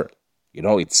power.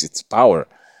 It's power.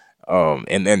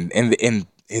 And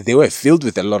they were filled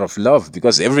with a lot of love,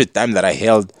 because every time that I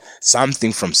held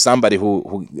something from somebody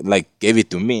who like gave it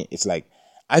to me, it's like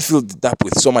I filled it up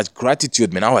with so much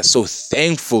gratitude, man. I was so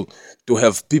thankful to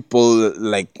have people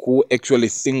like who actually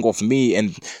think of me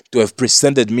and to have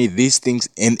presented me these things,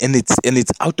 and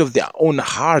it's out of their own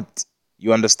heart.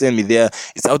 You understand me?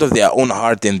 It's out of their own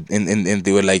heart, and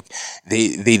they were like,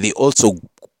 they also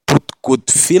put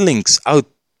good feelings out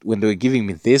when they were giving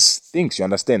me these things. You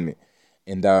understand me?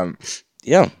 And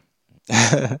yeah,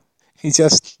 it's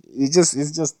just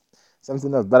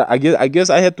something else. But I guess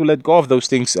I had to let go of those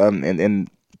things. And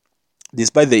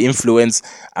despite the influence,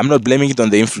 I'm not blaming it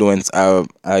on the influence. I'm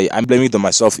blaming it on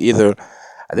myself either.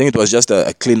 I think it was just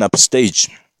a cleanup stage,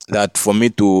 that for me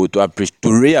to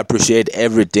reappreciate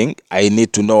everything, I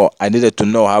needed to know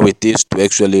how it is to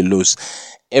actually lose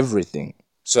everything,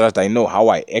 so that I know how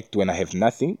I act when I have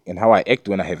nothing and how I act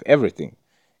when I have everything.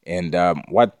 and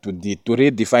what to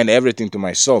redefine everything to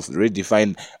myself,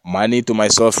 redefine money to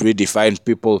myself, redefine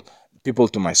people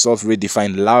to myself,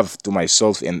 redefine love to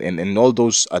myself, and all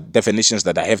those definitions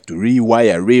that I have to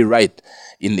rewire, rewrite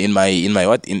in my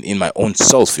what in my own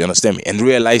self. You understand me? And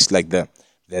realize like the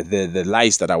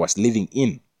lies that I was living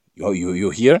in. You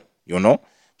hear? You know?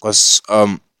 Because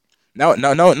now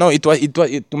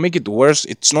to make it worse,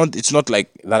 it's not like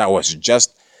that I was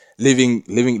just living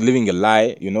a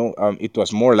lie. It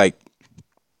was more like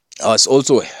I was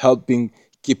also helping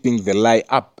keeping the lie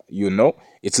up.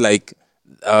 It's like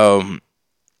um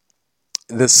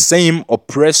the same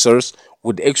oppressors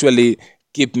would actually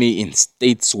keep me in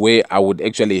states where I would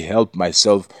actually help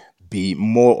myself be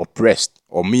more oppressed,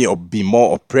 or me or be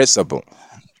more oppressible.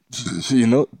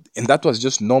 And that was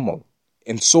just normal.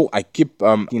 And so I keep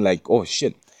thinking like, oh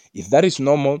shit, if that is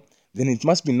normal, then it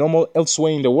must be normal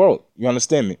elsewhere in the world. You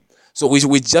understand me? So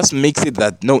we just makes it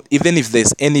that no, even if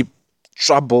there's any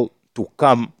trouble to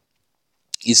come,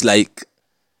 it's like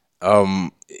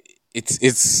um it's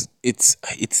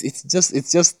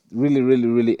just really really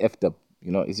really effed up.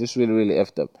 It's just really really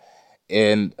effed up.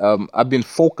 And I've been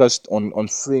focused on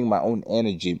freeing my own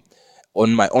energy,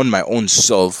 on my own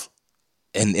self,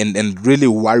 and really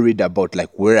worried about like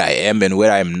where I am and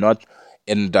where I am not,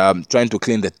 and trying to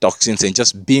clean the toxins and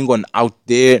just being on out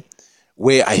there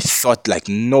where I thought like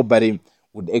nobody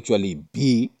would actually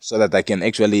be, so that I can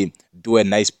actually do a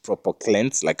nice proper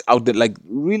cleanse, like out there, like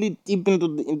really deep into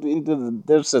the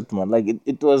desert, man. Like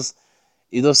it was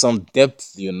some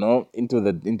depth, into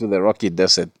the rocky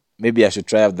desert. Maybe I should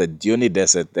try out the Duni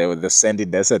desert, the sandy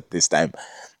desert this time.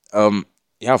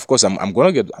 Yeah, of course, I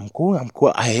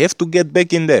have to get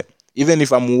back in there, even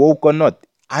if I'm woke or not.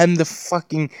 I'm the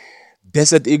fucking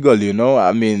desert eagle,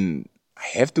 I mean,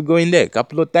 I have to go in there a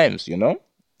couple of times,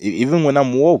 even when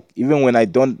I'm woke, even when I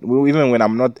don't, well, even when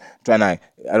I'm not trying to,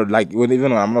 I don't like, well,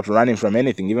 even when I'm not running from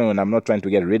anything, even when I'm not trying to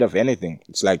get rid of anything.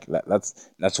 It's like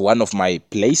that's one of my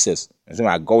places. So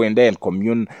I go in there and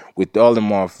commune with all the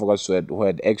motherfuckers who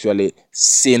had actually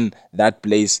seen that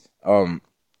place on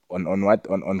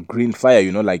green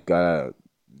fire,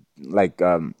 like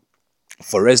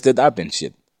forested up and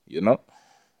shit,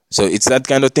 so it's that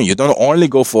kind of thing. You don't only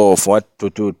go for what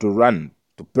to run,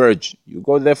 to purge. You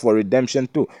go there for redemption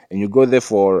too, and you go there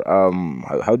for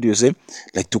how do you say,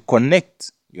 like, to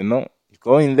connect. You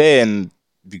go in there, and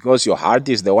because your heart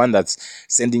is the one that's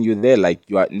sending you there. Like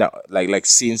you are now, like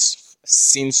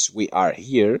since we are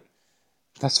here.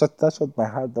 That's what my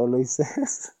heart always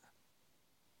says.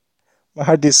 My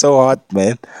heart is so hot,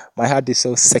 man. My heart is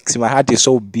so sexy. My heart is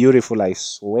so beautiful. I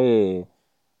swear.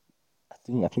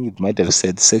 I think it might have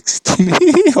said sexy to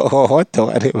me or hot or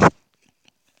whatever.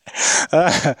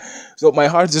 So my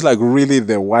heart is like really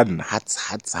the one. Hearts.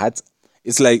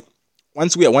 It's like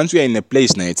once we are in a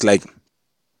place now, it's like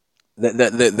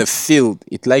the field.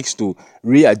 It likes to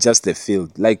readjust the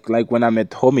field. Like when I'm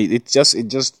at home, it just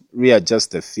readjusts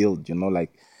the field.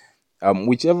 Like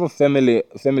whichever family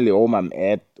home I'm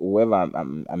at, whoever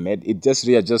I'm at, it just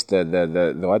readjusts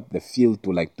the field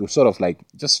to sort of like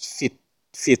just fit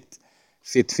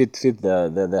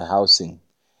the housing.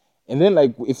 And then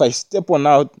like if I step on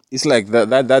out, it's like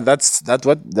that's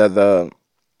what the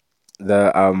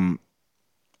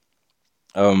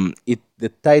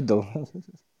title.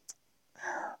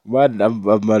 But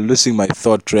I'm losing my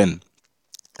thought trend.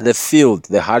 The field,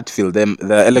 the heart field,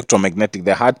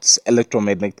 the heart's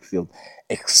electromagnetic field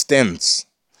extends.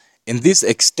 And this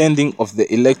extending of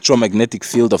the electromagnetic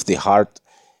field of the heart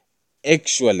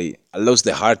actually allows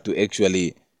the heart to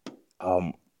actually,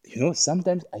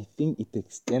 sometimes I think it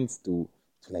extends to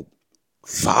like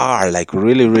far, like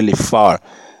really, really far,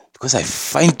 because I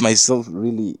find myself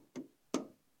really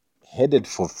headed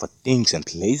for things and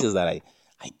places that I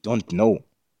don't know.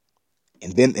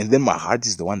 And then my heart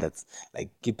is the one that's like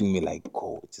keeping me like,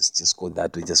 go, just go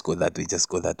that way, just go that way, just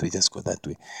go that way, just go that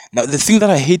way. Now the thing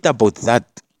that I hate about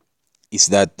that is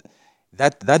that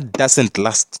doesn't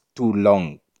last too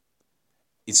long.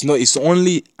 It's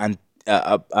only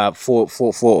for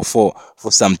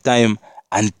some time,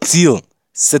 until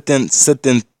certain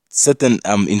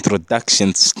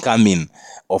introductions come in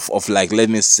of like, let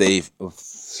me say,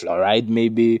 fluoride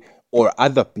maybe, or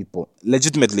other people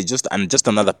legitimately, just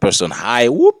another person. Hi,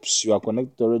 whoops, you are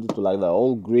connected already to like the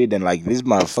whole grid, and like these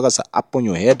motherfuckers are up on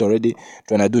your head already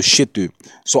trying to do shit to you.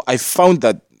 So I found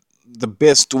that the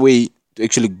best way to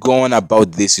actually go on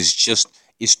about this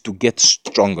is to get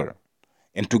stronger,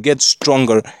 and to get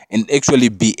stronger and actually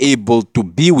be able to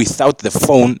be without the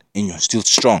phone and you're still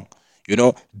strong.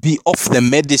 Be off the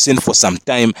medicine for some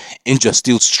time and you're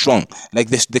still strong. Like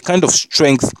this, the kind of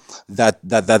strength that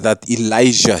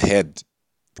Elijah had.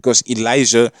 because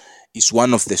Elijah is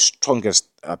one of the strongest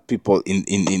people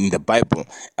in the Bible,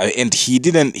 and he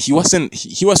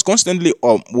was constantly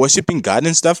worshiping God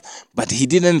and stuff, but he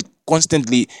didn't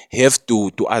constantly have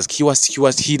to ask. He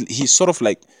sort of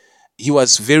like, he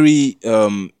was very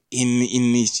in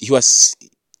his, he was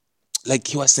like,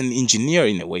 he was an engineer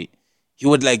in a way. He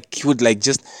would like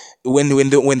just,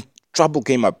 when trouble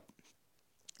came up,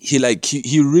 he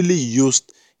really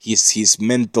used his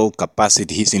mental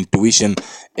capacity, his intuition,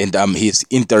 and his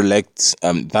intellect,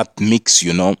 that mix,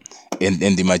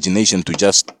 and imagination, to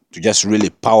just really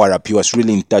power up. He was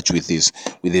really in touch with his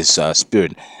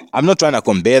spirit. I'm not trying to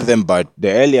compare them, but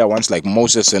the earlier ones, like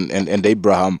Moses and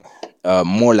Abraham,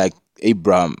 more like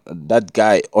Abraham, that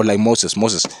guy, or like Moses,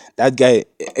 that guy,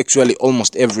 actually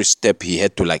almost every step he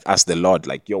had to like ask the Lord,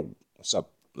 like, yo, what's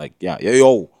up? Like, yeah,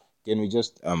 yo, can we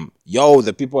just yo,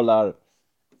 the people are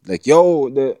like,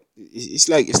 yo, it's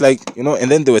like,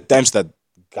 and then there were times that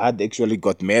God actually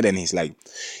got mad, and he's like,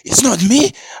 it's not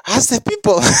me, ask the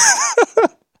people.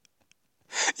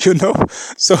 you know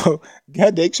so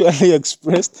God actually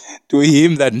expressed to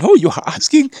him that, no, you are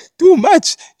asking too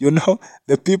much.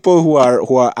 The people who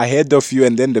are ahead of you,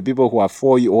 and then the people who are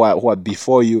for you, who are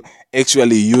before you,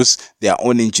 actually use their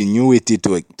own ingenuity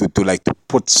to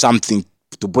put something,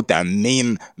 to put their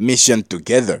main mission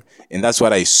together. And that's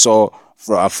what I saw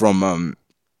from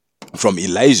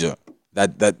Elijah,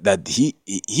 that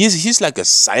he's like a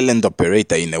silent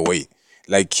operator in a way.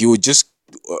 Like, he would just,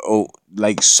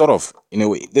 like, sort of, in a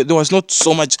way, there was not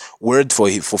so much word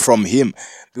from him,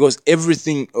 because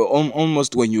everything,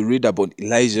 almost, when you read about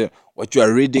Elijah, what you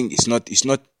are reading is not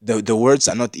the words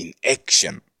are not in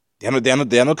action. They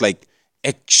are not like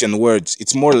action words.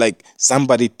 It's more like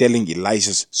somebody telling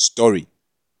Elijah's story,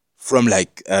 from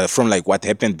like what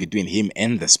happened between him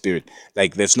and the spirit.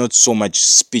 Like, there's not so much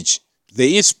speech. There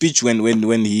is speech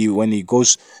when he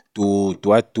goes to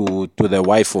the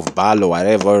wife of Baal or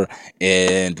whatever,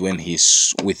 and when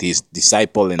he's with his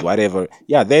disciple and whatever.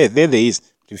 Yeah, there is.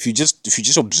 If you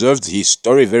just observed his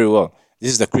story very well,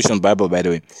 this is the Christian Bible, by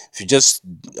the way. If you just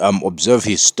observe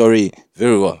his story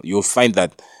very well, you'll find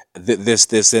that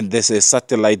there's a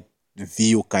satellite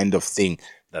view kind of thing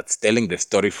that's telling the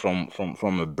story from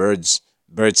a bird's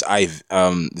eye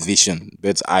vision,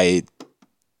 bird's eye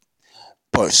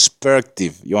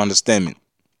perspective. You understand me?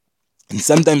 And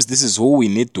sometimes this is who we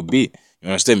need to be. You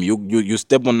understand me? You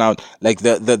step on out, like,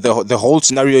 the whole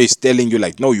scenario is telling you,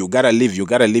 like, no, you gotta live, you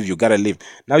gotta live, you gotta live.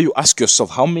 Now you ask yourself,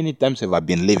 how many times have I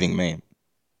been living, man?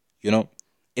 You know?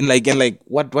 And like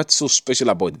what's so special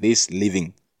about this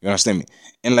living? You understand me?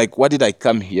 And like, what did I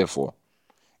come here for?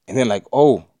 And then, like,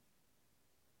 oh,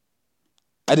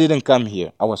 I didn't come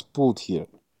here. I was pulled here.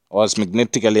 I was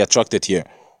magnetically attracted here.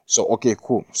 So, okay,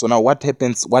 cool. So now what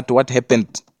happens? What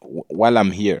happened while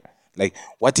I'm here? Like,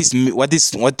 what is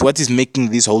making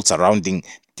this whole surrounding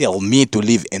tell me to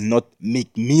live and not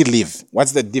make me live?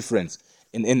 What's the difference?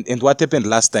 And what happened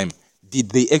last time?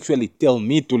 Did they actually tell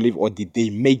me to live, or did they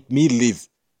make me live?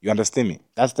 You understand me?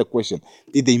 That's the question.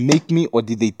 Did they make me, or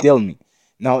did they tell me?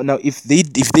 Now, if they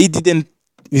didn't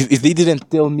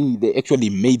tell me, they actually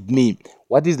made me.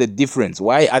 What is the difference?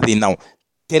 Why are they now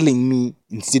telling me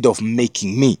instead of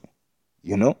making me?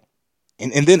 You know?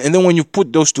 And then when you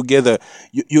put those together,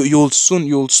 you'll soon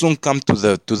come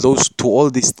to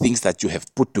all these things that you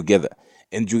have put together,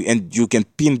 and you can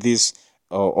pin this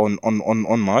on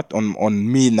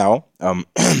me now, on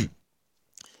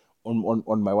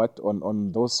my what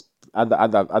on those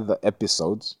other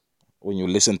episodes, when you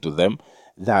listen to them,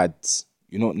 that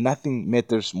nothing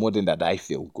matters more than that I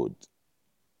feel good.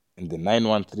 In the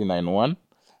 91391,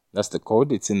 that's the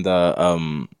code. It's in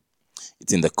the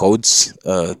codes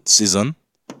season.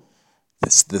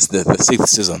 This the sixth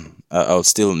season. I'll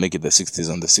still make it the sixth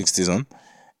season. The sixth season,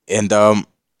 and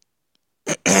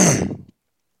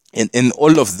and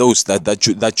all of those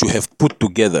that you have put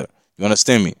together. You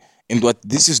understand me? And what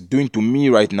this is doing to me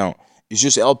right now is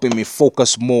just helping me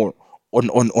focus more on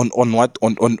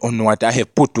what I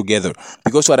have put together,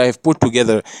 because what I have put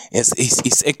together is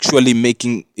actually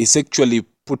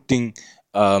putting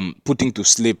to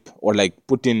sleep, or like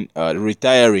putting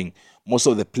retiring most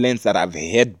of the plans that I've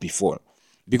had before.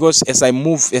 Because as I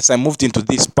moved into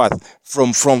this path,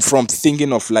 from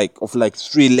thinking of like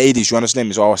three ladies, you understand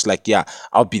me? So I was like, yeah,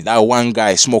 I'll be that one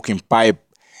guy smoking pipe,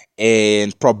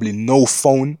 and probably no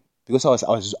phone, because I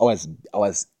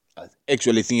was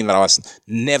actually thinking that I was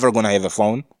never gonna have a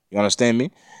phone. You understand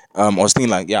me? I was thinking,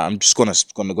 like, yeah, I'm just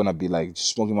gonna be like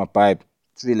just smoking my pipe,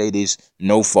 three ladies,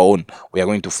 no phone. We are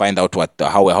going to find out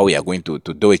how we are going to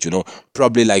do it.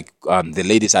 Probably like the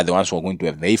ladies are the ones who are going to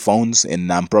have their phones,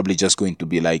 and I'm probably just going to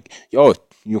be like, yo,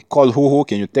 you call who,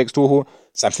 can you text who,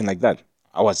 something like that.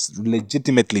 I was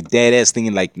legitimately dead ass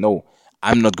thinking like, no,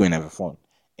 I'm not going to have a phone.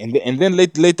 And then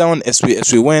later on, as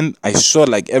we went, I saw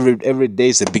like every day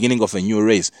is the beginning of a new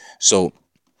race. So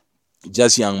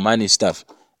just young money stuff.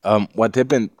 What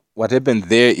happened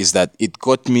there is that it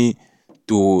got me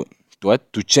to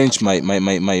change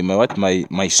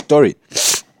my story.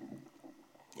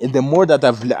 And the more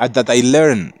that I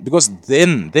learn, because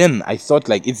then I thought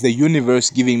like it's the universe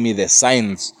giving me the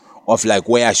signs of like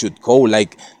where I should go,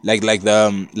 like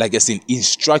the like as in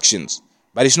instructions.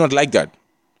 But it's not like that.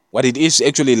 What it is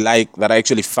actually like that I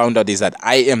actually found out is that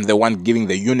I am the one giving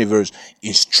the universe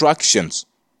instructions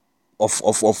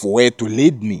of where to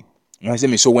lead me. You know what I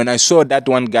mean? So when I saw that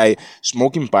one guy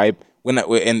smoking pipe,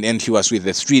 and he was with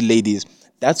the three ladies,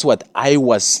 that's what I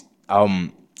was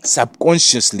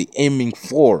subconsciously aiming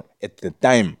for at the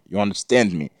time. You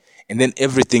understand me? And then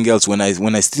everything else, when I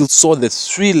still saw the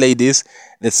three ladies,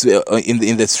 that's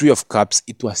in the three of cups,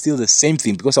 it was still the same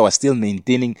thing because I was still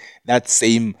maintaining that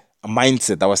same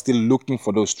mindset. I was still looking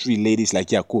for those three ladies.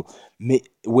 Like, yeah, cool.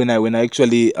 When I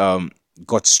actually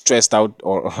got stressed out,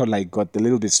 or like got a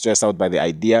little bit stressed out by the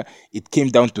idea, it came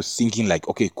down to thinking like,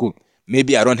 okay, cool.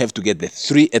 Maybe I don't have to get the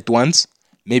three at once.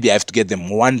 Maybe I have to get them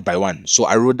one by one. So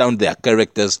I wrote down their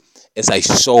characters as I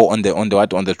saw on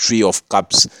the tree of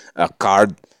cups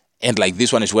card. And like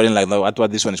this one is wearing like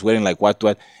what, this one is wearing like what,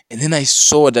 and then I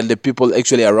saw that the people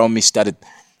actually around me started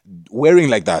wearing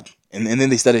like that, and then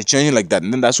they started changing like that,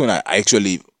 and then that's when I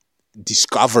actually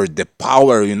discovered the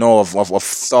power, of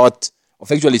thought,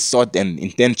 of actually thought and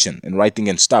intention and writing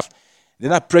and stuff.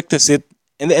 Then I practiced it,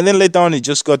 and then later on it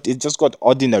just got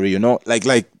ordinary,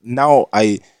 like now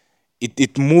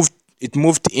it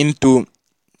moved into,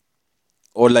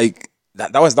 or like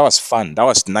that was fun, that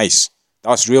was nice, that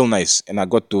was real nice, and I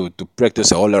got to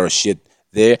practice a whole lot of shit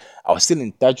there. I was still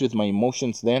in touch with my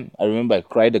emotions then. I remember I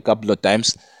cried a couple of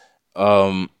times,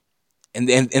 um and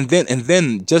then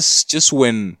just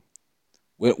when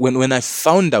I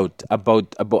found out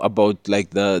about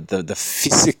like the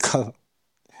physical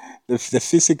the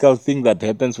physical thing that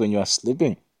happens when you are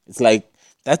sleeping, it's like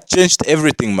that changed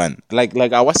everything, man. Like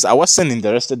I wasn't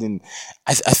interested in.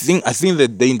 I think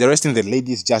that the interest in the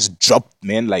ladies just dropped,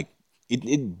 man. Like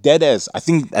it dead ass. I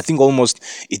think almost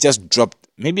it just dropped.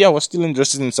 Maybe I was still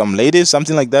interested in some ladies,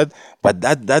 something like that, but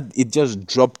that it just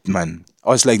dropped, man. I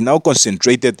was like now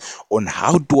concentrated on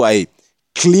how do I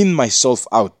clean myself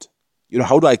out.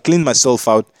 How do I clean myself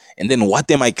out? And then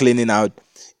what am I cleaning out?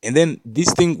 And then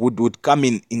this thing would come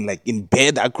in like in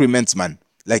bad agreements, man.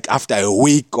 Like after a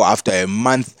week or after a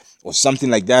month or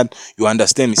something like that. You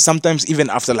understand me? Sometimes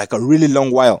even after like a really long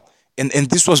while. And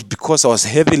this was because I was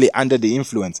heavily under the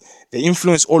influence. The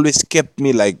influence always kept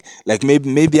me like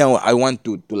maybe I want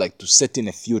to set in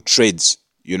a few trades,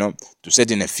 to set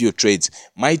in a few trades.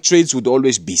 My trades would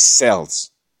always be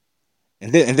sales.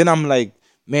 And then I'm like,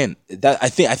 man, that I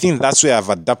think that's where I've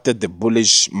adopted the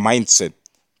bullish mindset.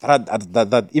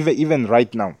 That even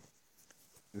right now,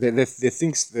 the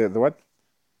things the what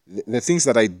the things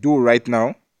that I do right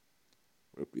now.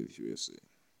 Work with USA.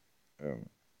 Um,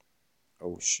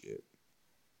 oh shit.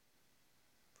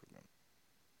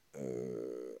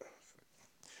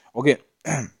 Okay,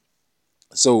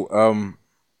 so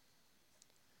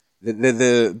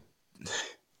the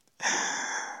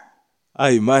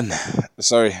ay man,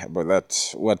 sorry about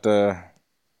that. What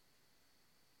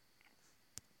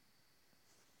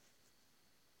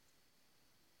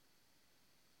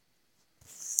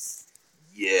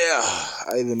Yeah,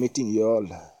 I the meeting y'all.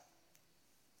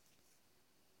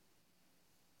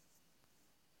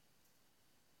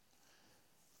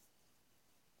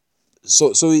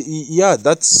 Yeah,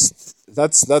 that's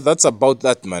about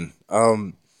that, man.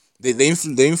 The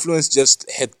influence just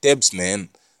had tabs, man.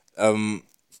 um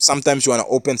Sometimes you want to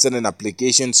open certain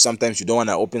applications, sometimes you don't want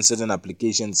to open certain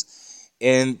applications,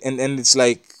 and it's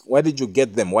like, why did you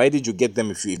get them? Why did you get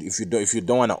them if you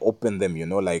don't want to open them?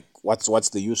 Like what's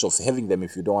the use of having them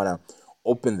if you don't want to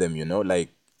open them? Like,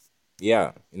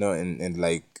 yeah, and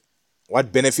like,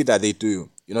 what benefit are they to you?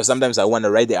 Sometimes I want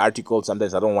to write the article,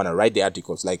 sometimes I don't want to write the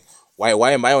articles. Like,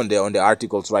 why am I on the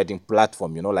articles writing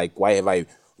platform? Like, why have I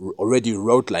already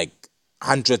wrote like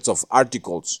hundreds of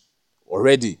articles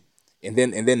already, and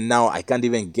then now I can't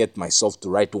even get myself to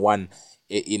write one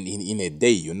in a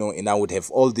day, and I would have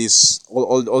all these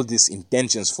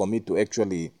intentions for me to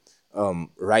actually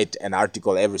write an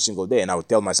article every single day, and I would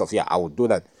tell myself, yeah, I would do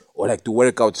that. Or like to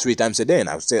work out 3 times a day, and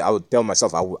I would tell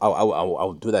myself I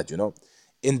would do that.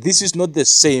 And this is not the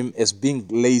same as being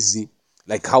lazy,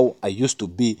 like how I used to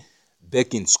be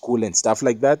back in school and stuff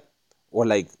like that, or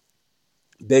like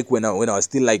back when I was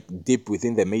still like deep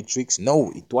within the matrix.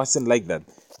 No, it wasn't like that.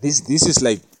 This is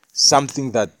like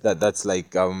something that's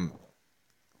like that's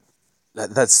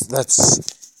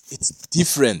it's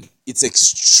different. It's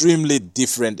extremely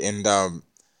different, and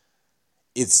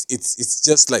it's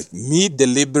just like me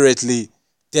deliberately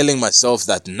telling myself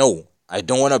that no, I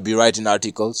don't want to be writing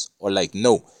articles, or like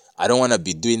no, I don't want to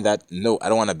be doing that. No, I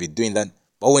don't want to be doing that.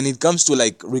 But when it comes to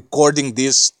like recording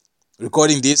these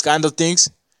kind of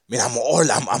things, man, I'm all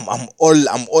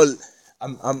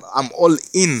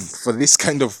in for this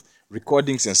kind of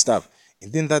recordings and stuff.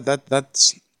 And then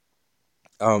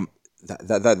um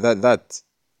that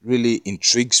really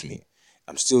intrigues me.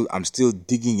 I'm still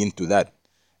digging into that.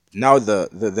 Now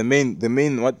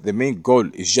the main goal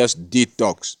is just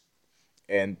detox.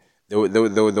 And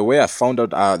the way I found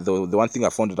out, the one thing I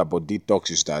found out about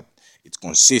detox is that it's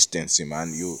consistency,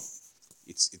 man.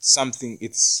 It's something.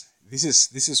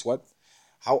 This is what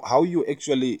how you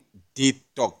actually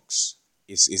detox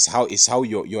is how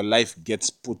your life gets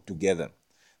put together.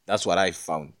 That's what I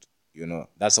found.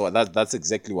 That's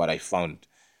exactly what I found.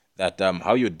 That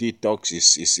how you detox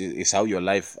is how your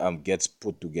life gets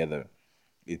put together.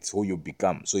 It's who you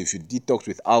become. So if you detox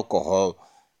with alcohol,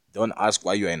 don't ask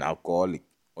why you're an alcoholic.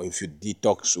 Or if you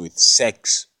detox with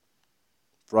sex,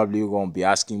 probably you're gonna be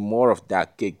asking more of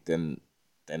that cake than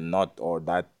not, or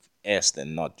that ass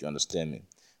than not. You understand me?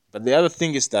 But the other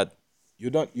thing is that you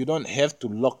don't have to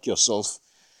lock yourself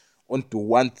onto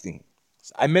one thing.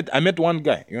 I met one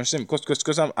guy. You understand?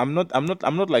 Because I'm not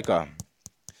like a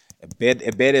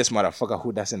badass motherfucker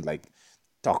who doesn't like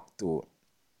talk to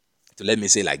let me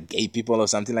say like gay people or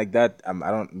something like that.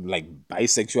 I don't like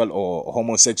bisexual or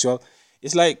homosexual.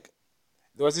 It's like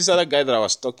there was this other guy that I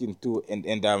was talking to, and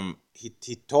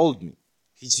he told me,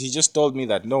 he just told me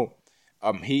that no,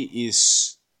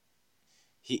 he's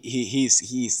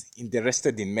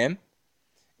interested in men,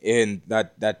 and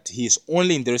that he's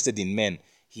only interested in men.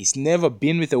 He's never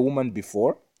been with a woman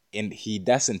before, and he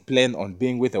doesn't plan on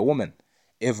being with a woman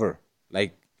ever.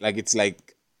 Like it's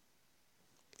like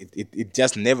it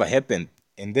just never happened.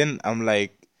 And then I'm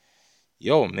like,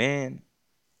 yo, man,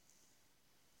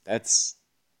 that's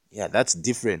yeah, that's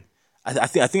different. I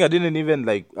think I didn't even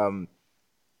like tell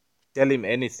him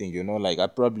anything. Like I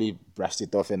probably brushed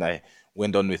it off and I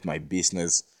went on with my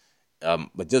business.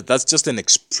 But that's just an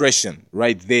expression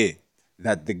right there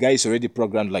that the guy is already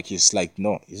programmed. Like he's like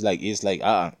no, he's like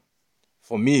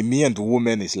for me and the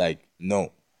woman is like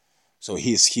no. So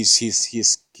he's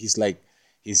like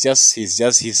he's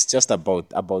just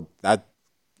about that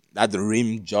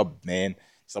rim job, man.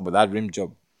 It's about that rim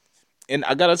job. And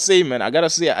I gotta say, man, I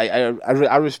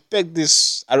respect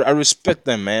this. I respect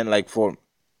them, man. Like for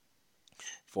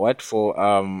what for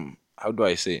how do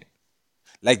I say,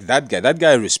 like that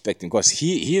guy I respect him because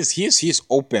he's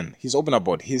open. He's open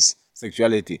about his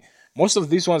sexuality. Most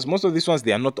of these ones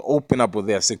they are not open about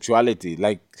their sexuality.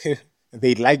 Like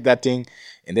they like that thing,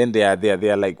 and then they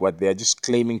are like what, they are just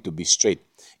claiming to be straight.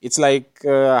 It's like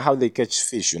how they catch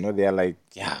fish. They are like,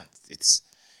 yeah, it's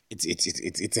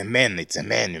a man. It's a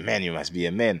man. Man, you must be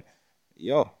a man.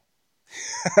 Yo,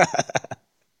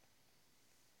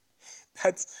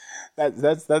 that's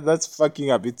that's fucking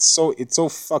up. It's so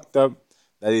fucked up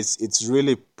that it's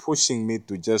really pushing me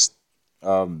to just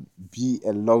be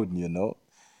alone.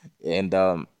 And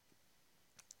I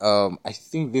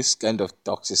think this kind of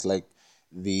talks is like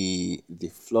the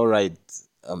fluoride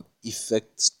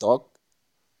effect talk.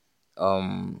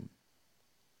 Um,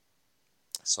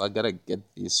 so I gotta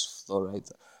get these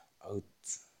fluorides out,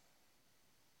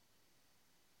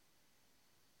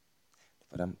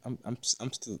 but I'm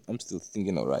still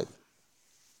thinking alright.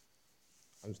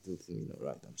 I'm still thinking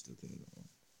alright. I'm still thinking alright.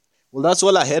 Well, that's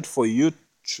all I had for you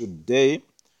today.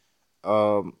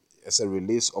 As a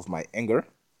release of my anger,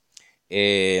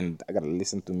 and I gotta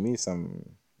listen to me some.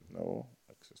 No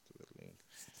access to the link.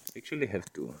 I actually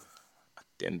have to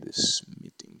attend this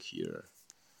meeting here.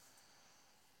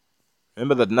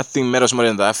 Remember that nothing matters more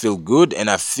than that I feel good, and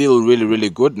I feel really, really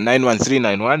good.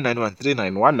 91391,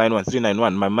 91391,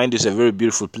 91391. My mind is a very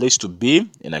beautiful place to be,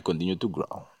 and I continue to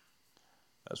grow.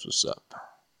 That's what's up.